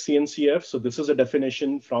embrace CNCF. So this is a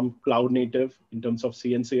definition from cloud native in terms of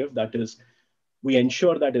CNCF. That is, we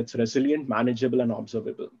ensure that it's resilient, manageable, and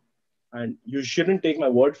observable. And you shouldn't take my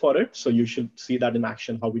word for it. So you should see that in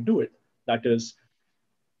action, how we do it. That is,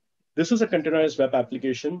 this is a containerized web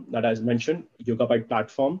application that I mentioned, Yugabyte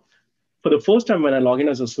Platform. For the first time when I log in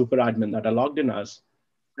as a super admin that I logged in as,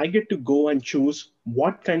 I get to go and choose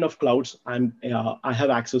what kind of clouds I have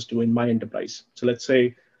access to in my enterprise. So let's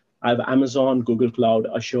say I have Amazon, Google Cloud,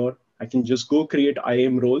 Azure. I can just go create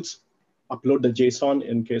IAM roles, upload the JSON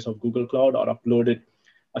in case of Google Cloud, or upload it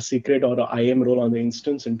a secret or an IAM role on the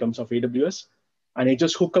instance in terms of AWS. And I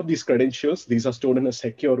just hook up these credentials. These are stored in a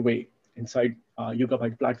secure way inside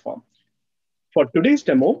Yugabyte Platform. For today's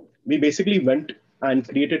demo, we basically went and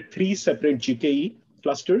created 3 separate GKE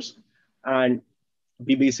clusters. And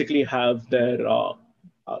we basically have their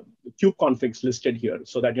kube configs listed here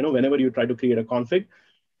so that, whenever you try to create a config,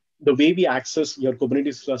 the way we access your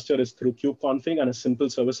Kubernetes cluster is through kubeconfig and a simple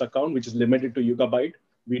service account, which is limited to Yugabyte.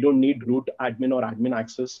 We don't need root admin or admin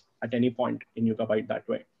access at any point in Yugabyte that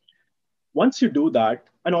way. Once you do that,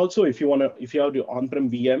 and also if you have your on-prem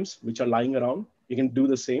VMs which are lying around, you can do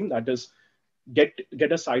the same. That is, get a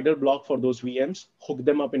CIDR block for those VMs, hook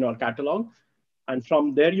them up in our catalog, and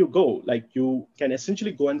from there you go. You can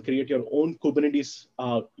essentially go and create your own Kubernetes,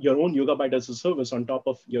 your own Yugabyte as a service on top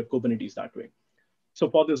of your Kubernetes that way. So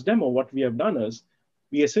for this demo, what we have done is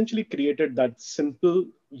we essentially created that simple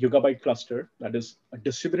Yugabyte cluster, that is a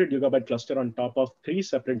distributed Yugabyte cluster on top of 3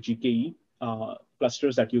 separate GKE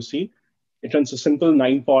clusters that you see. It runs a simple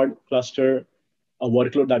 9-pod cluster, a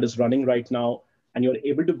workload that is running right now, and you're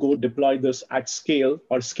able to go deploy this at scale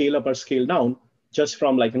or scale up or scale down just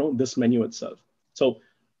from this menu itself. So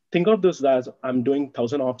think of this as I'm doing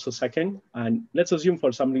 1,000 ops a second, and let's assume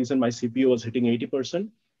for some reason my CPU was hitting 80%.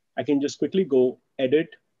 I can just quickly go edit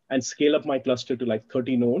and scale up my cluster to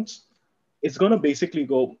 30 nodes. It's going to basically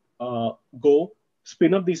go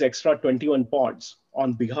spin up these extra 21 pods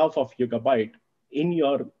on behalf of Yugabyte in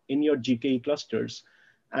your GKE clusters,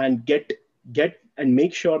 and get and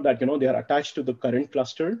make sure that they are attached to the current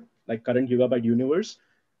cluster, current Yugabyte universe,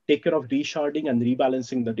 take care of resharding and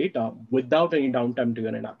rebalancing the data without any downtime to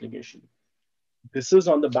your end application. This is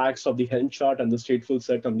on the backs of the Helm chart and the stateful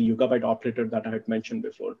set and the Yugabyte operator that I had mentioned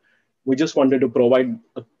before. We just wanted to provide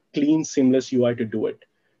a clean, seamless UI to do it.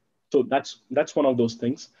 So that's one of those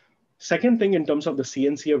things. Second thing, in terms of the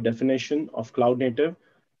CNCF definition of cloud native,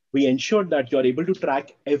 we ensured that you're able to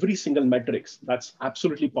track every single metrics that's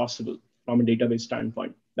absolutely possible from a database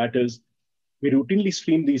standpoint. That is, we routinely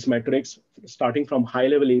stream these metrics starting from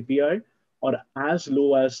high-level API or as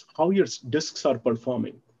low as how your disks are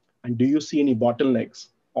performing. And do you see any bottlenecks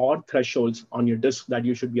or thresholds on your disk that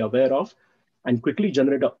you should be aware of, and quickly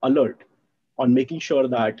generate an alert on making sure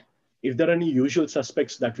that if there are any usual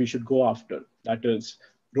suspects that we should go after, that is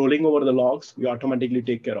rolling over the logs, we automatically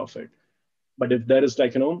take care of it. But if there is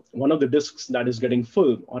one of the disks that is getting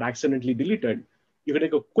full or accidentally deleted, you can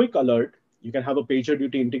take a quick alert. You can have a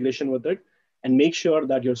PagerDuty integration with it and make sure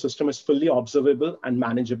that your system is fully observable and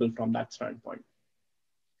manageable from that standpoint.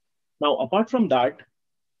 Now, apart from that,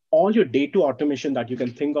 all your day-to automation that you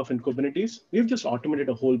can think of in Kubernetes, we've just automated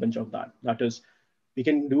a whole bunch of that. That is, we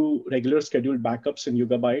can do regular scheduled backups in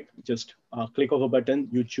Yugabyte. Just click of a button,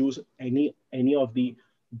 you choose any of the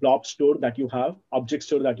blob store that you have, object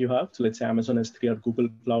store that you have. So let's say Amazon S3 or Google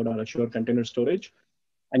Cloud or Azure Container Storage,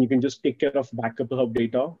 and you can just take care of backup of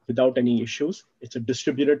data without any issues. It's a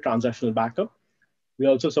distributed transactional backup. We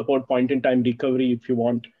also support point-in-time recovery if you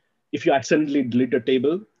want. If you accidentally delete a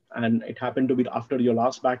table and it happened to be after your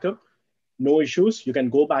last backup, no issues. You can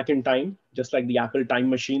go back in time, just like the Apple Time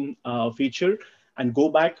Machine feature, and go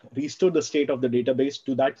back, restore the state of the database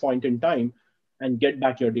to that point in time, and get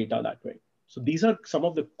back your data that way. So these are some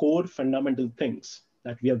of the core fundamental things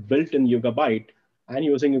that we have built in Yugabyte, and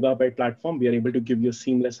using Yugabyte platform, we are able to give you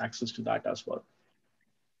seamless access to that as well.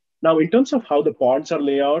 Now, in terms of how the pods are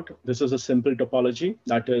laid out, this is a simple topology.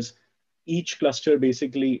 That is, each cluster,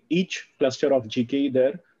 basically, each cluster of GKE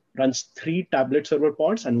there runs 3 tablet server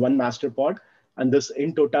pods and 1 master pod. And this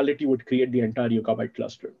in totality would create the entire Yugabyte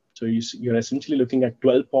cluster. So you're essentially looking at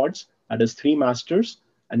 12 pods, that is 3 masters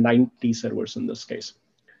and 90 servers in this case.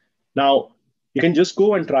 Now, you can just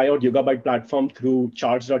go and try out Yugabyte platform through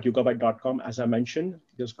charts.yugabyte.com. As I mentioned,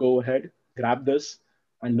 just go ahead, grab this,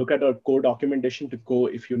 and look at our core documentation to go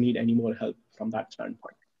if you need any more help from that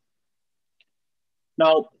standpoint.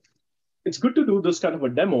 Now, it's good to do this kind of a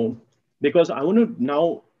demo because I want to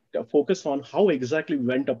now focus on how exactly we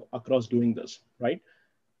went up across doing this, right?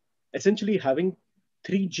 Essentially, having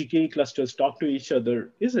 3 GKE clusters talk to each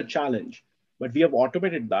other is a challenge, but we have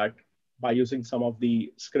automated that by using some of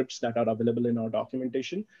the scripts that are available in our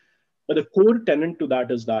documentation. But the core tenet to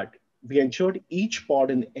that is that we ensured each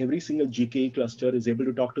pod in every single GKE cluster is able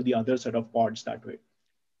to talk to the other set of pods that way.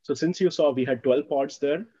 So since you saw we had 12 pods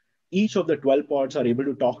there, each of the 12 pods are able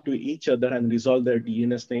to talk to each other and resolve their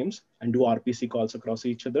DNS names and do RPC calls across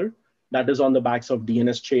each other. That is on the backs of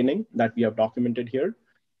DNS chaining that we have documented here.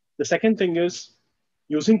 The second thing is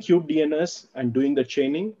using kubedns and doing the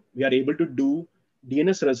chaining, we are able to do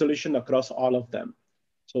DNS resolution across all of them.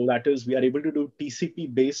 So that is, we are able to do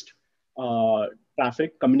TCP-based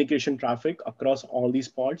traffic, communication traffic across all these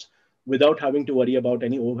pods without having to worry about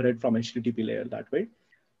any overhead from HTTP layer that way.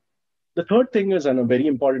 The third thing is, and a very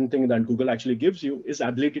important thing that Google actually gives you, is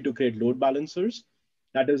ability to create load balancers.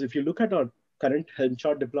 That is, if you look at our current Helm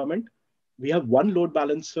chart deployment, we have 1 load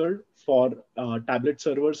balancer for tablet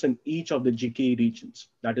servers in each of the GKE regions.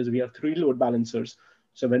 That is, we have 3 load balancers.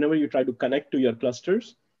 So whenever you try to connect to your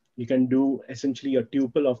clusters, you can do essentially a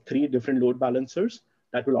tuple of 3 different load balancers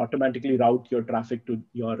that will automatically route your traffic to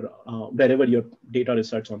your wherever your data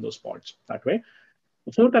resides on those pods that way.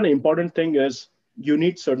 The fourth and important thing is you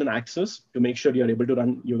need certain access to make sure you're able to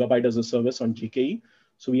run Yugabyte as a service on GKE.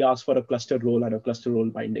 So we ask for a cluster role and a cluster role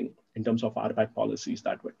binding in terms of RBAC policies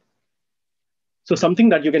that way. So something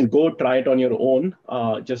that you can go try it on your own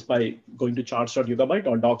just by going to charts.yugabyte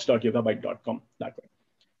or docs.yugabyte.com that way.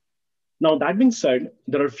 Now, that being said,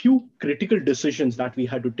 there are a few critical decisions that we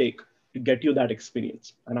had to take to get you that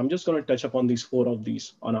experience. And I'm just going to touch upon these 4 of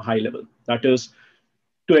these on a high level. That is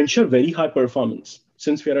to ensure very high performance,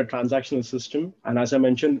 since we are a transactional system. And as I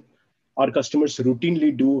mentioned, our customers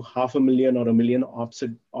routinely do 500,000 or 1 million ops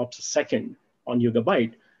a second on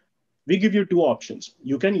Yugabyte. We give you 2 options.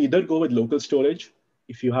 You can either go with local storage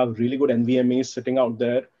if you have really good NVMEs sitting out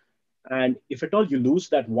there. And if at all you lose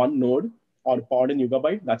that 1 node or pod in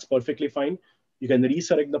Yugabyte, that's perfectly fine. You can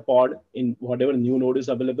resurrect the pod in whatever new node is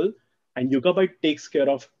available. And Yugabyte takes care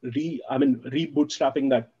of re-bootstrapping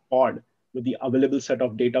that pod with the available set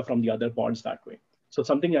of data from the other pods that way. So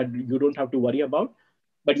something that you don't have to worry about.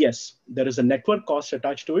 But yes, there is a network cost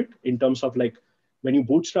attached to it in terms of like when you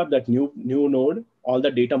bootstrap that new node, all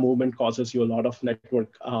the data movement causes you a lot of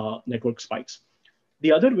network spikes.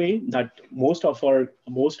 The other way that most of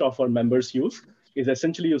our members use is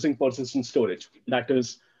essentially using persistent storage. That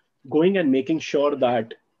is going and making sure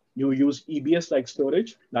that you use EBS-like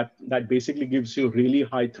storage that basically gives you really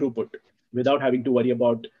high throughput without having to worry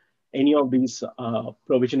about any of these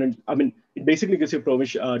provisioning. I mean, it basically gives you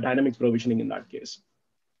dynamic provisioning in that case.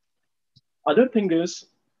 Other thing is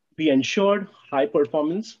we ensured high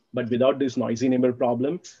performance, but without this noisy neighbor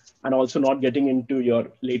problem, and also not getting into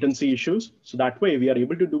your latency issues. So that way we are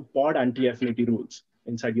able to do pod anti-affinity rules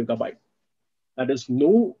inside Yugabyte. That is,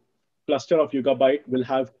 no cluster of Yugabyte will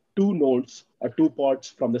have 2 nodes or 2 pods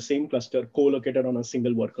from the same cluster co-located on a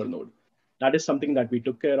single worker node. That is something that we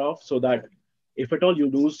took care of so that if at all you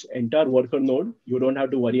lose entire worker node, you don't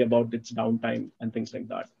have to worry about its downtime and things like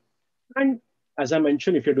that. And as I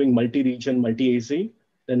mentioned, if you're doing multi-region, multi-AZ,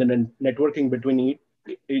 then the networking between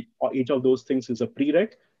each of those things is a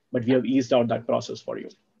prereq, but we have eased out that process for you.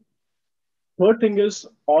 Third thing is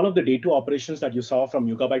all of the day two operations that you saw from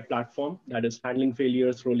Yugabyte platform, that is handling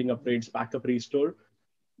failures, rolling upgrades, backup restore.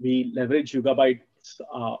 We leverage Yugabyte's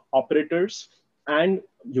operators and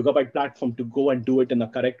Yugabyte platform to go and do it in the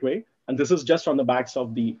correct way. And this is just on the backs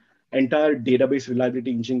of the entire database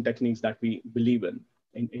reliability engine techniques that we believe in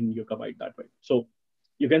Yugabyte that way. So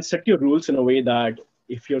you can set your rules in a way that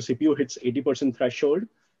if your CPU hits 80% threshold,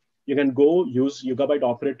 you can go use Yugabyte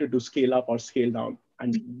operator to scale up or scale down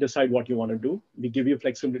and decide what you want to do. We give you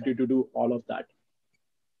flexibility to do all of that.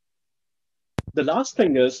 The last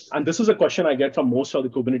thing is, and this is a question I get from most of the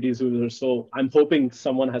Kubernetes users, so I'm hoping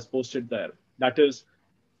someone has posted there. That is,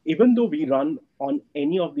 even though we run on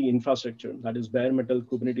any of the infrastructure, that is bare metal,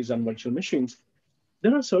 Kubernetes, and virtual machines,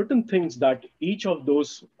 there are certain things that each of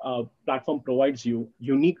those platform provides you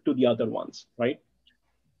unique to the other ones, right?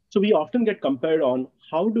 So we often get compared on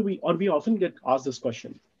how do we, or we often get asked this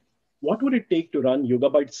question, what would it take to run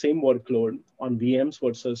Yugabyte same workload on VMs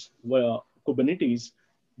versus Kubernetes,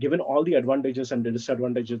 given all the advantages and the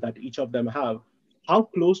disadvantages that each of them have? How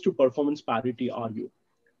close to performance parity are you?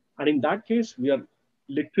 And in that case, we are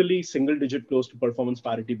literally single digit close to performance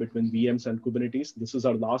parity between VMs and Kubernetes. This is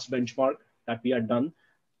our last benchmark that we had done,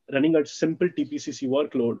 running a simple TPCC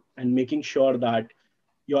workload and making sure that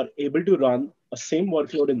you are able to run a same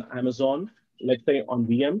workload in Amazon, let's say on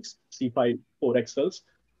VMs, C5 4XLs,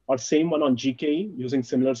 or same one on GKE using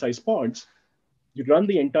similar size pods. You run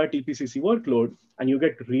the entire TPCC workload and you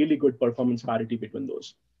get really good performance parity between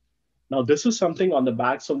those. Now, this is something on the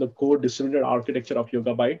backs of the core distributed architecture of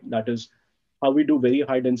Yugabyte. That is how we do very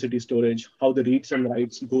high density storage, how the reads and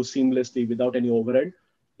writes go seamlessly without any overhead.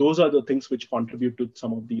 Those are the things which contribute to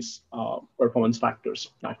some of these performance factors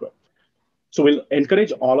that way. So we'll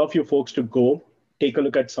encourage all of you folks to go take a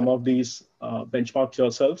look at some of these benchmarks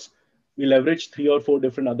yourselves. We leverage 3 or 4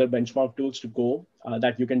 different other benchmark tools to go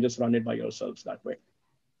that you can just run it by yourselves that way.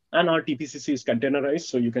 And our TPCC is containerized,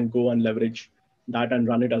 so you can go and leverage that and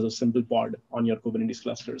run it as a simple pod on your Kubernetes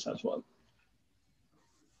clusters as well.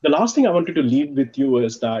 The last thing I wanted to leave with you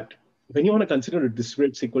is that when you want to consider a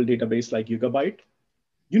distributed SQL database like Yugabyte,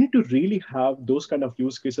 you need to really have those kind of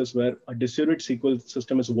use cases where a distributed SQL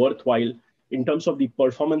system is worthwhile in terms of the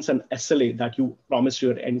performance and SLA that you promise to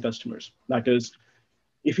your end customers. That is,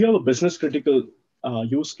 if you have a business critical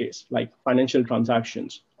use case like financial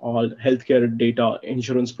transactions or healthcare data,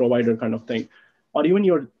 insurance provider kind of thing, or even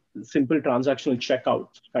your simple transactional checkout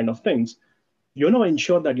kind of things, you want to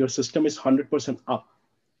ensure that your system is 100% up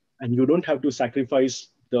and you don't have to sacrifice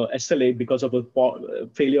the SLA because of a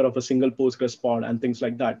failure of a single Postgres pod and things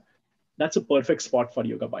like that. That's a perfect spot for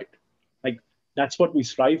Yugabyte. Like that's what we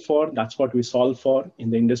strive for. That's what we solve for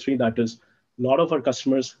in the industry. That is, a lot of our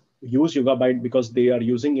customers use Yugabyte because they are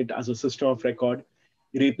using it as a system of record,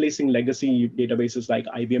 replacing legacy databases like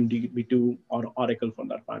IBM DB2 or Oracle for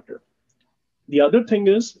that matter. The other thing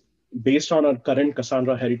is, based on our current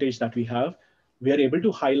Cassandra heritage that we have, we are able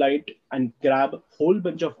to highlight and grab a whole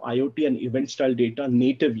bunch of IoT and event style data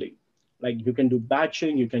natively. Like you can do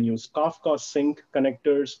batching, you can use Kafka sync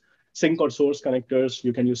connectors, sync or source connectors,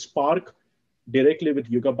 you can use Spark directly with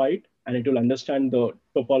Yugabyte, and it will understand the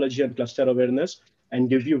topology and cluster awareness and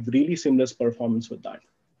give you really seamless performance with that.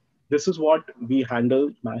 This is what we handle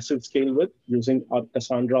massive scale with using our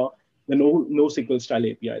Cassandra, the NoSQL style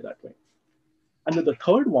API that way. And then the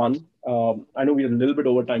third one, I know we're a little bit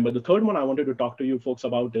over time, but the third one I wanted to talk to you folks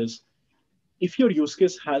about is if your use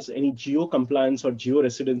case has any geo compliance or geo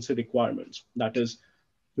residency requirements, that is,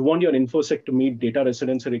 you want your InfoSec to meet data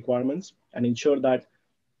residency requirements and ensure that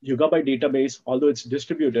Yugabyte database, although it's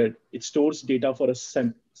distributed, it stores data for a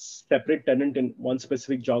separate tenant in one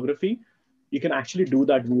specific geography. You can actually do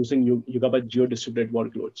that using Yugabyte geo-distributed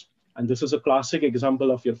workloads. And this is a classic example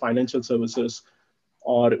of your financial services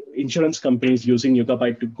or insurance companies using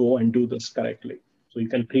Yugabyte to go and do this correctly. So you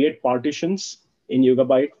can create partitions in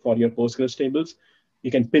Yugabyte for your Postgres tables. You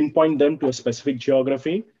can pinpoint them to a specific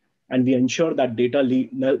geography, and we ensure that data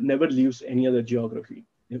never leaves any other geography,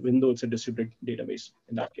 even though it's a distributed database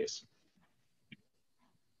in that case.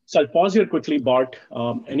 So I'll pause here quickly, Bart.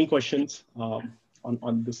 Any questions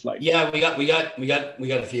on this slide? Yeah, we got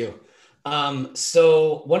a few.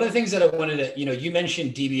 So one of the things that I wanted to, you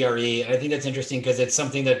mentioned DBRE, and I think that's interesting because it's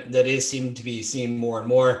something that is seem to be seen more and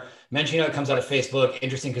more. Mentioning how it comes out of Facebook,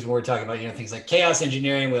 interesting because when we're talking about things like chaos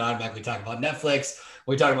engineering, we automatically talk about Netflix.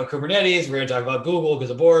 When we talk about Kubernetes, we're going to talk about Google because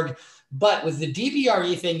of Borg. But with the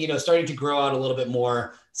DBRE thing, starting to grow out a little bit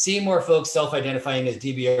more, seeing more folks self-identifying as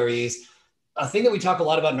DBREs. A thing that we talk a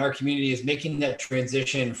lot about in our community is making that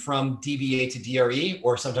transition from DBA to DRE,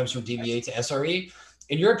 or sometimes from DBA to SRE.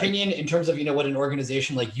 In your opinion, in terms of what an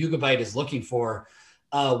organization like Yugabyte is looking for,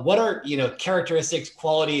 what are, characteristics,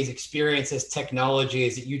 qualities, experiences,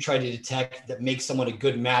 technologies that you try to detect that make someone a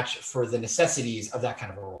good match for the necessities of that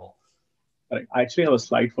kind of a role? Right. I actually have a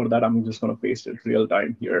slide for that. I'm just going to paste it real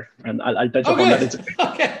time here, and I'll touch Oh, upon that. good. It's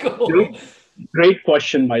a Okay, cool. great, great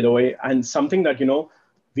question, by the way, and something that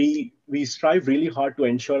we strive really hard to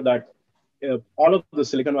ensure that all of the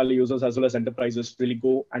Silicon Valley users as well as enterprises really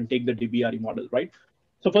go and take the DBRE model, right?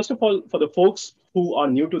 So first of all, for the folks who are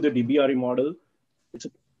new to the DBRE model, it's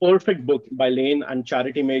a perfect book by Lane and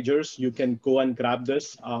Charity Majors. You can go and grab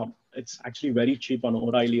this. It's actually very cheap on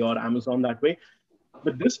O'Reilly or Amazon that way.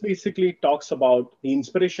 But this basically talks about the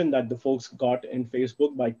inspiration that the folks got in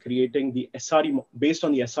Facebook by creating the SRE based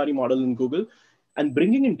on the SRE model in Google and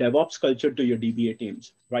bringing in DevOps culture to your DBA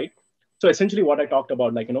teams, right? So essentially what I talked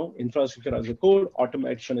about, like, infrastructure as a code,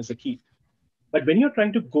 automation is a key. But when you're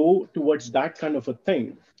trying to go towards that kind of a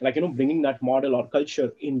thing, like, bringing that model or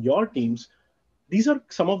culture in your teams, these are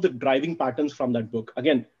some of the driving patterns from that book.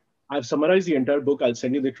 Again, I've summarized the entire book. I'll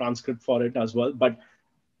send you the transcript for it as well. But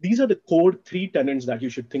these are the core three tenets that you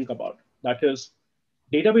should think about. That is,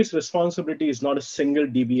 database responsibility is not a single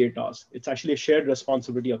DBA task. It's actually a shared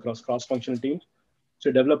responsibility across cross-functional teams.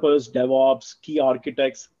 So developers, DevOps, key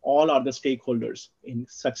architects, all are the stakeholders in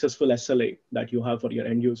successful SLA that you have for your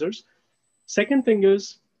end users. Second thing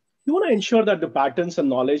is, you want to ensure that the patterns and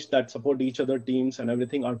knowledge that support each other teams and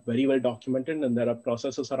everything are very well documented and there are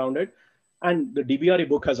processes around it. And the DBRE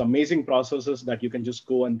book has amazing processes that you can just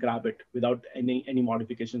go and grab it without any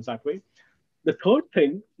modifications that way. The third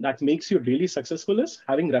thing that makes you really successful is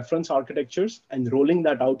having reference architectures and rolling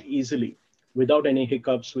that out easily without any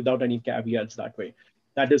hiccups, without any caveats that way.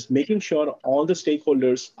 That is making sure all the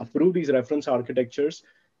stakeholders approve these reference architectures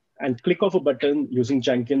and click of a button using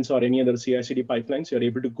Jenkins or any other CI/CD pipelines, you're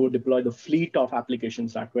able to go deploy the fleet of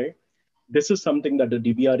applications that way. This is something that the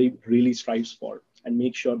DBRE really strives for and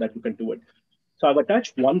make sure that you can do it. So I've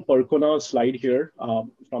attached one Percona slide here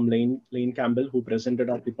from Lane Campbell, who presented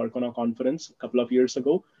at the Percona conference a couple of years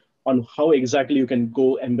ago on how exactly you can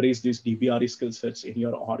go embrace these DBRE skill sets in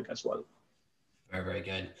your org as well. Very, very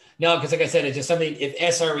good. No, because like I said, it's just something, if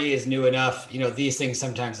SRE is new enough, these things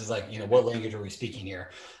sometimes is like, what language are we speaking here?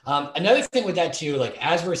 Another thing with that too, like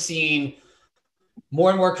as we're seeing more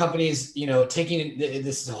and more companies, taking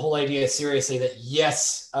this whole idea seriously that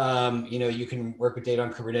yes, you can work with data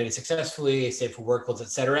on Kubernetes successfully, save for workloads, et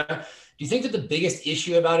cetera. Do you think that the biggest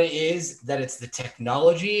issue about it is that it's the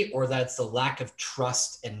technology or that's the lack of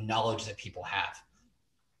trust and knowledge that people have?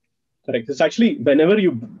 Correct. It's actually, whenever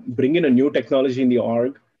you bring in a new technology in the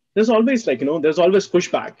org, there's always there's always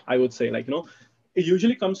pushback, I would say. It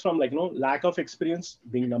usually comes from lack of experience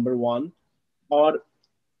being number one, or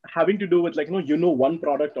having to do with one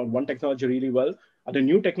product or one technology really well, and the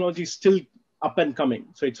new technology is still up and coming.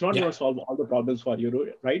 So it's not going to solve all the problems for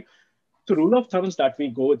you, right? So rule of thumbs that we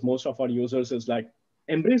go with most of our users is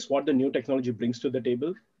embrace what the new technology brings to the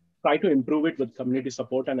table, try to improve it with community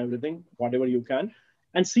support and everything, whatever you can,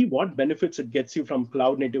 and see what benefits it gets you from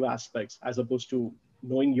cloud native aspects, as opposed to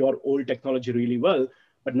knowing your old technology really well,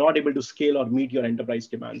 but not able to scale or meet your enterprise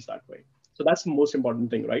demands that way. So that's the most important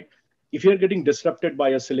thing, right? If you're getting disrupted by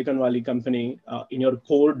a Silicon Valley company in your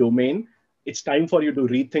core domain, it's time for you to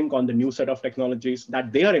rethink on the new set of technologies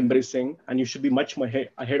that they are embracing, and you should be much more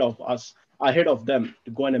ahead of them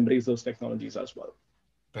to go and embrace those technologies as well.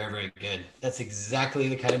 Very, very good. That's exactly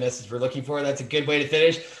the kind of message we're looking for. That's a good way to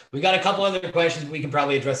finish. We got a couple other questions. We can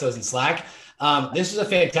probably address those in Slack. This was a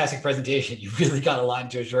fantastic presentation. You really got a lot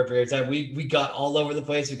into a short period of time. We got all over the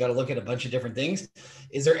place. We got to look at a bunch of different things.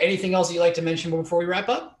 Is there anything else you'd like to mention before we wrap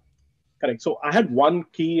up? Correct. So I had one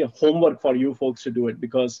key homework for you folks to do it,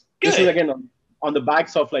 because this is again on the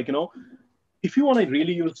backs of if you want to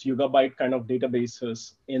really use Yugabyte kind of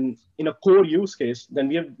databases in a core use case, then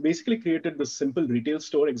we have basically created this simple retail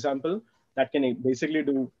store example that can basically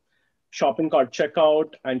do shopping cart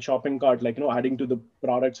checkout and shopping cart, adding to the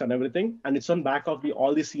products and everything. And it's on back of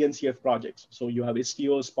all the CNCF projects. So you have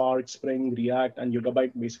Istio, Spark, Spring, React, and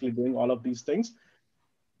Yugabyte basically doing all of these things.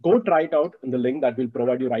 Go try it out in the link that we'll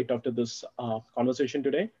provide you right after this conversation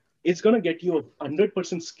today. It's going to get you 100%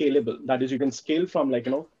 scalable. That is, you can scale from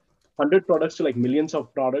 100 products to millions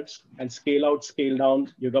of products, and scale out, scale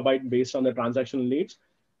down Yugabyte based on the transactional needs.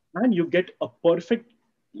 And you get a perfect,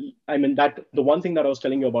 that the one thing that I was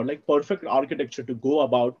telling you about, perfect architecture to go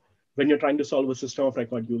about when you're trying to solve a system of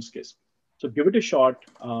record use case. So give it a shot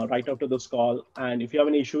right after this call. And if you have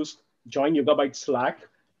any issues, join Yugabyte Slack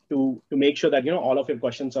to make sure that all of your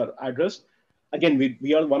questions are addressed. Again,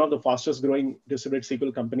 we are one of the fastest growing distributed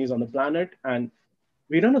SQL companies on the planet. And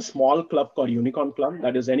we run a small club called Unicorn Club.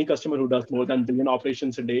 That is, any customer who does more than 1 billion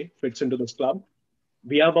operations a day fits into this club.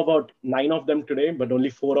 We have about 9 of them today, but only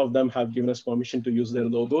 4 of them have given us permission to use their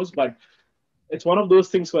logos. But it's one of those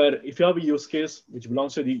things where if you have a use case which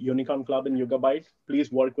belongs to the Unicorn Club in Yugabyte,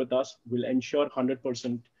 please work with us. We'll ensure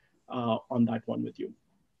 100% on that one with you.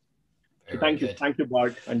 So Very good. Thank you,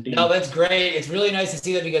 Bart and team. No, that's great. It's really nice to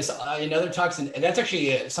see that because in other talks, and that's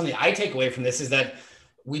actually something I take away from this is that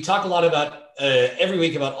we talk a lot about every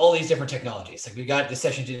week about all these different technologies. Like we got this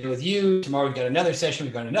session to do with you. Tomorrow we've got another session.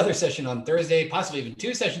 We've got another session on Thursday, possibly even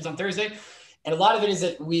 2 sessions on Thursday. And a lot of it is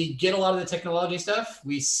that we get a lot of the technology stuff.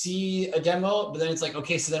 We see a demo, but then it's like,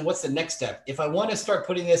 okay, so then what's the next step? If I want to start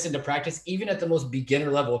putting this into practice, even at the most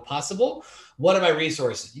beginner level possible, what are my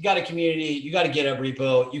resources? You got a community, you got a GitHub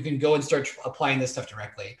repo, you can go and start applying this stuff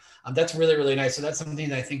directly. That's really, really nice. So that's something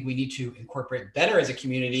that I think we need to incorporate better as a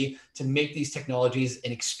community to make these technologies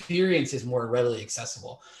and experiences more readily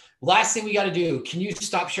accessible. Last thing we got to do, can you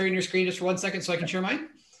stop sharing your screen just for 1 second so I can share mine?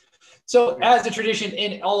 So as a tradition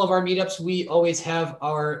in all of our meetups, we always have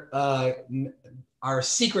our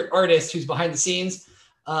secret artist who's behind the scenes.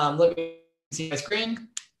 Let me see my screen.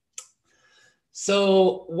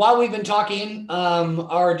 So while we've been talking,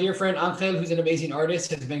 our dear friend Angel, who's an amazing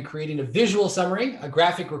artist, has been creating a visual summary, a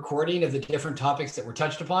graphic recording of the different topics that were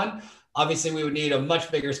touched upon. Obviously, we would need a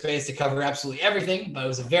much bigger space to cover absolutely everything, but it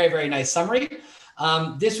was a very, very nice summary.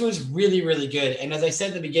 This was really, really good. And as I said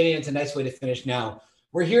at the beginning, it's a nice way to finish now.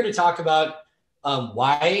 We're here to talk about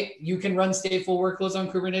why you can run stateful workloads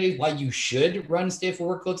on Kubernetes, why you should run stateful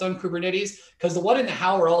workloads on Kubernetes, because the what and the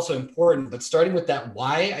how are also important, but starting with that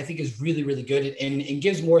why, I think is really, really good and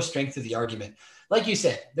gives more strength to the argument. Like you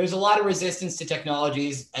said, there's a lot of resistance to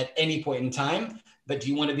technologies at any point in time, but do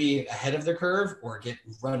you want to be ahead of the curve or get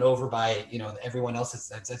run over by everyone else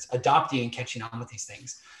that's adopting and catching on with these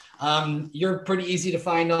things? You're pretty easy to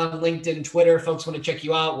find on LinkedIn and Twitter. Folks want to check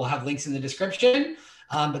you out. We'll have links in the description.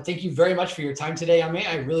 But thank you very much for your time today, Ame.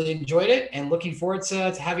 I really enjoyed it and looking forward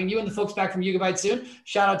to having you and the folks back from Yugabyte soon.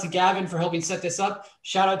 Shout out to Gavin for helping set this up.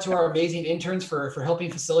 Shout out to our amazing interns for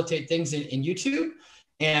helping facilitate things in YouTube.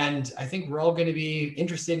 And I think we're all going to be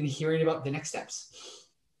interested in hearing about the next steps.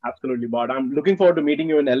 Absolutely, Bart. I'm looking forward to meeting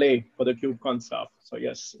you in LA for the KubeCon stuff. So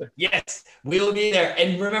yes. Yes, we will be there.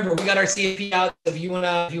 And remember, we got our CAP out. If you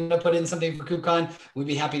wanna put in something for KubeCon, we'd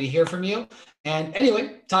be happy to hear from you. And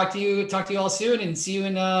anyway, talk to you all soon, and see you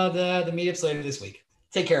in the meetups later this week.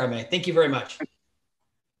 Take care, Ame. Thank you very much.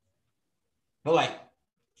 Bye-bye.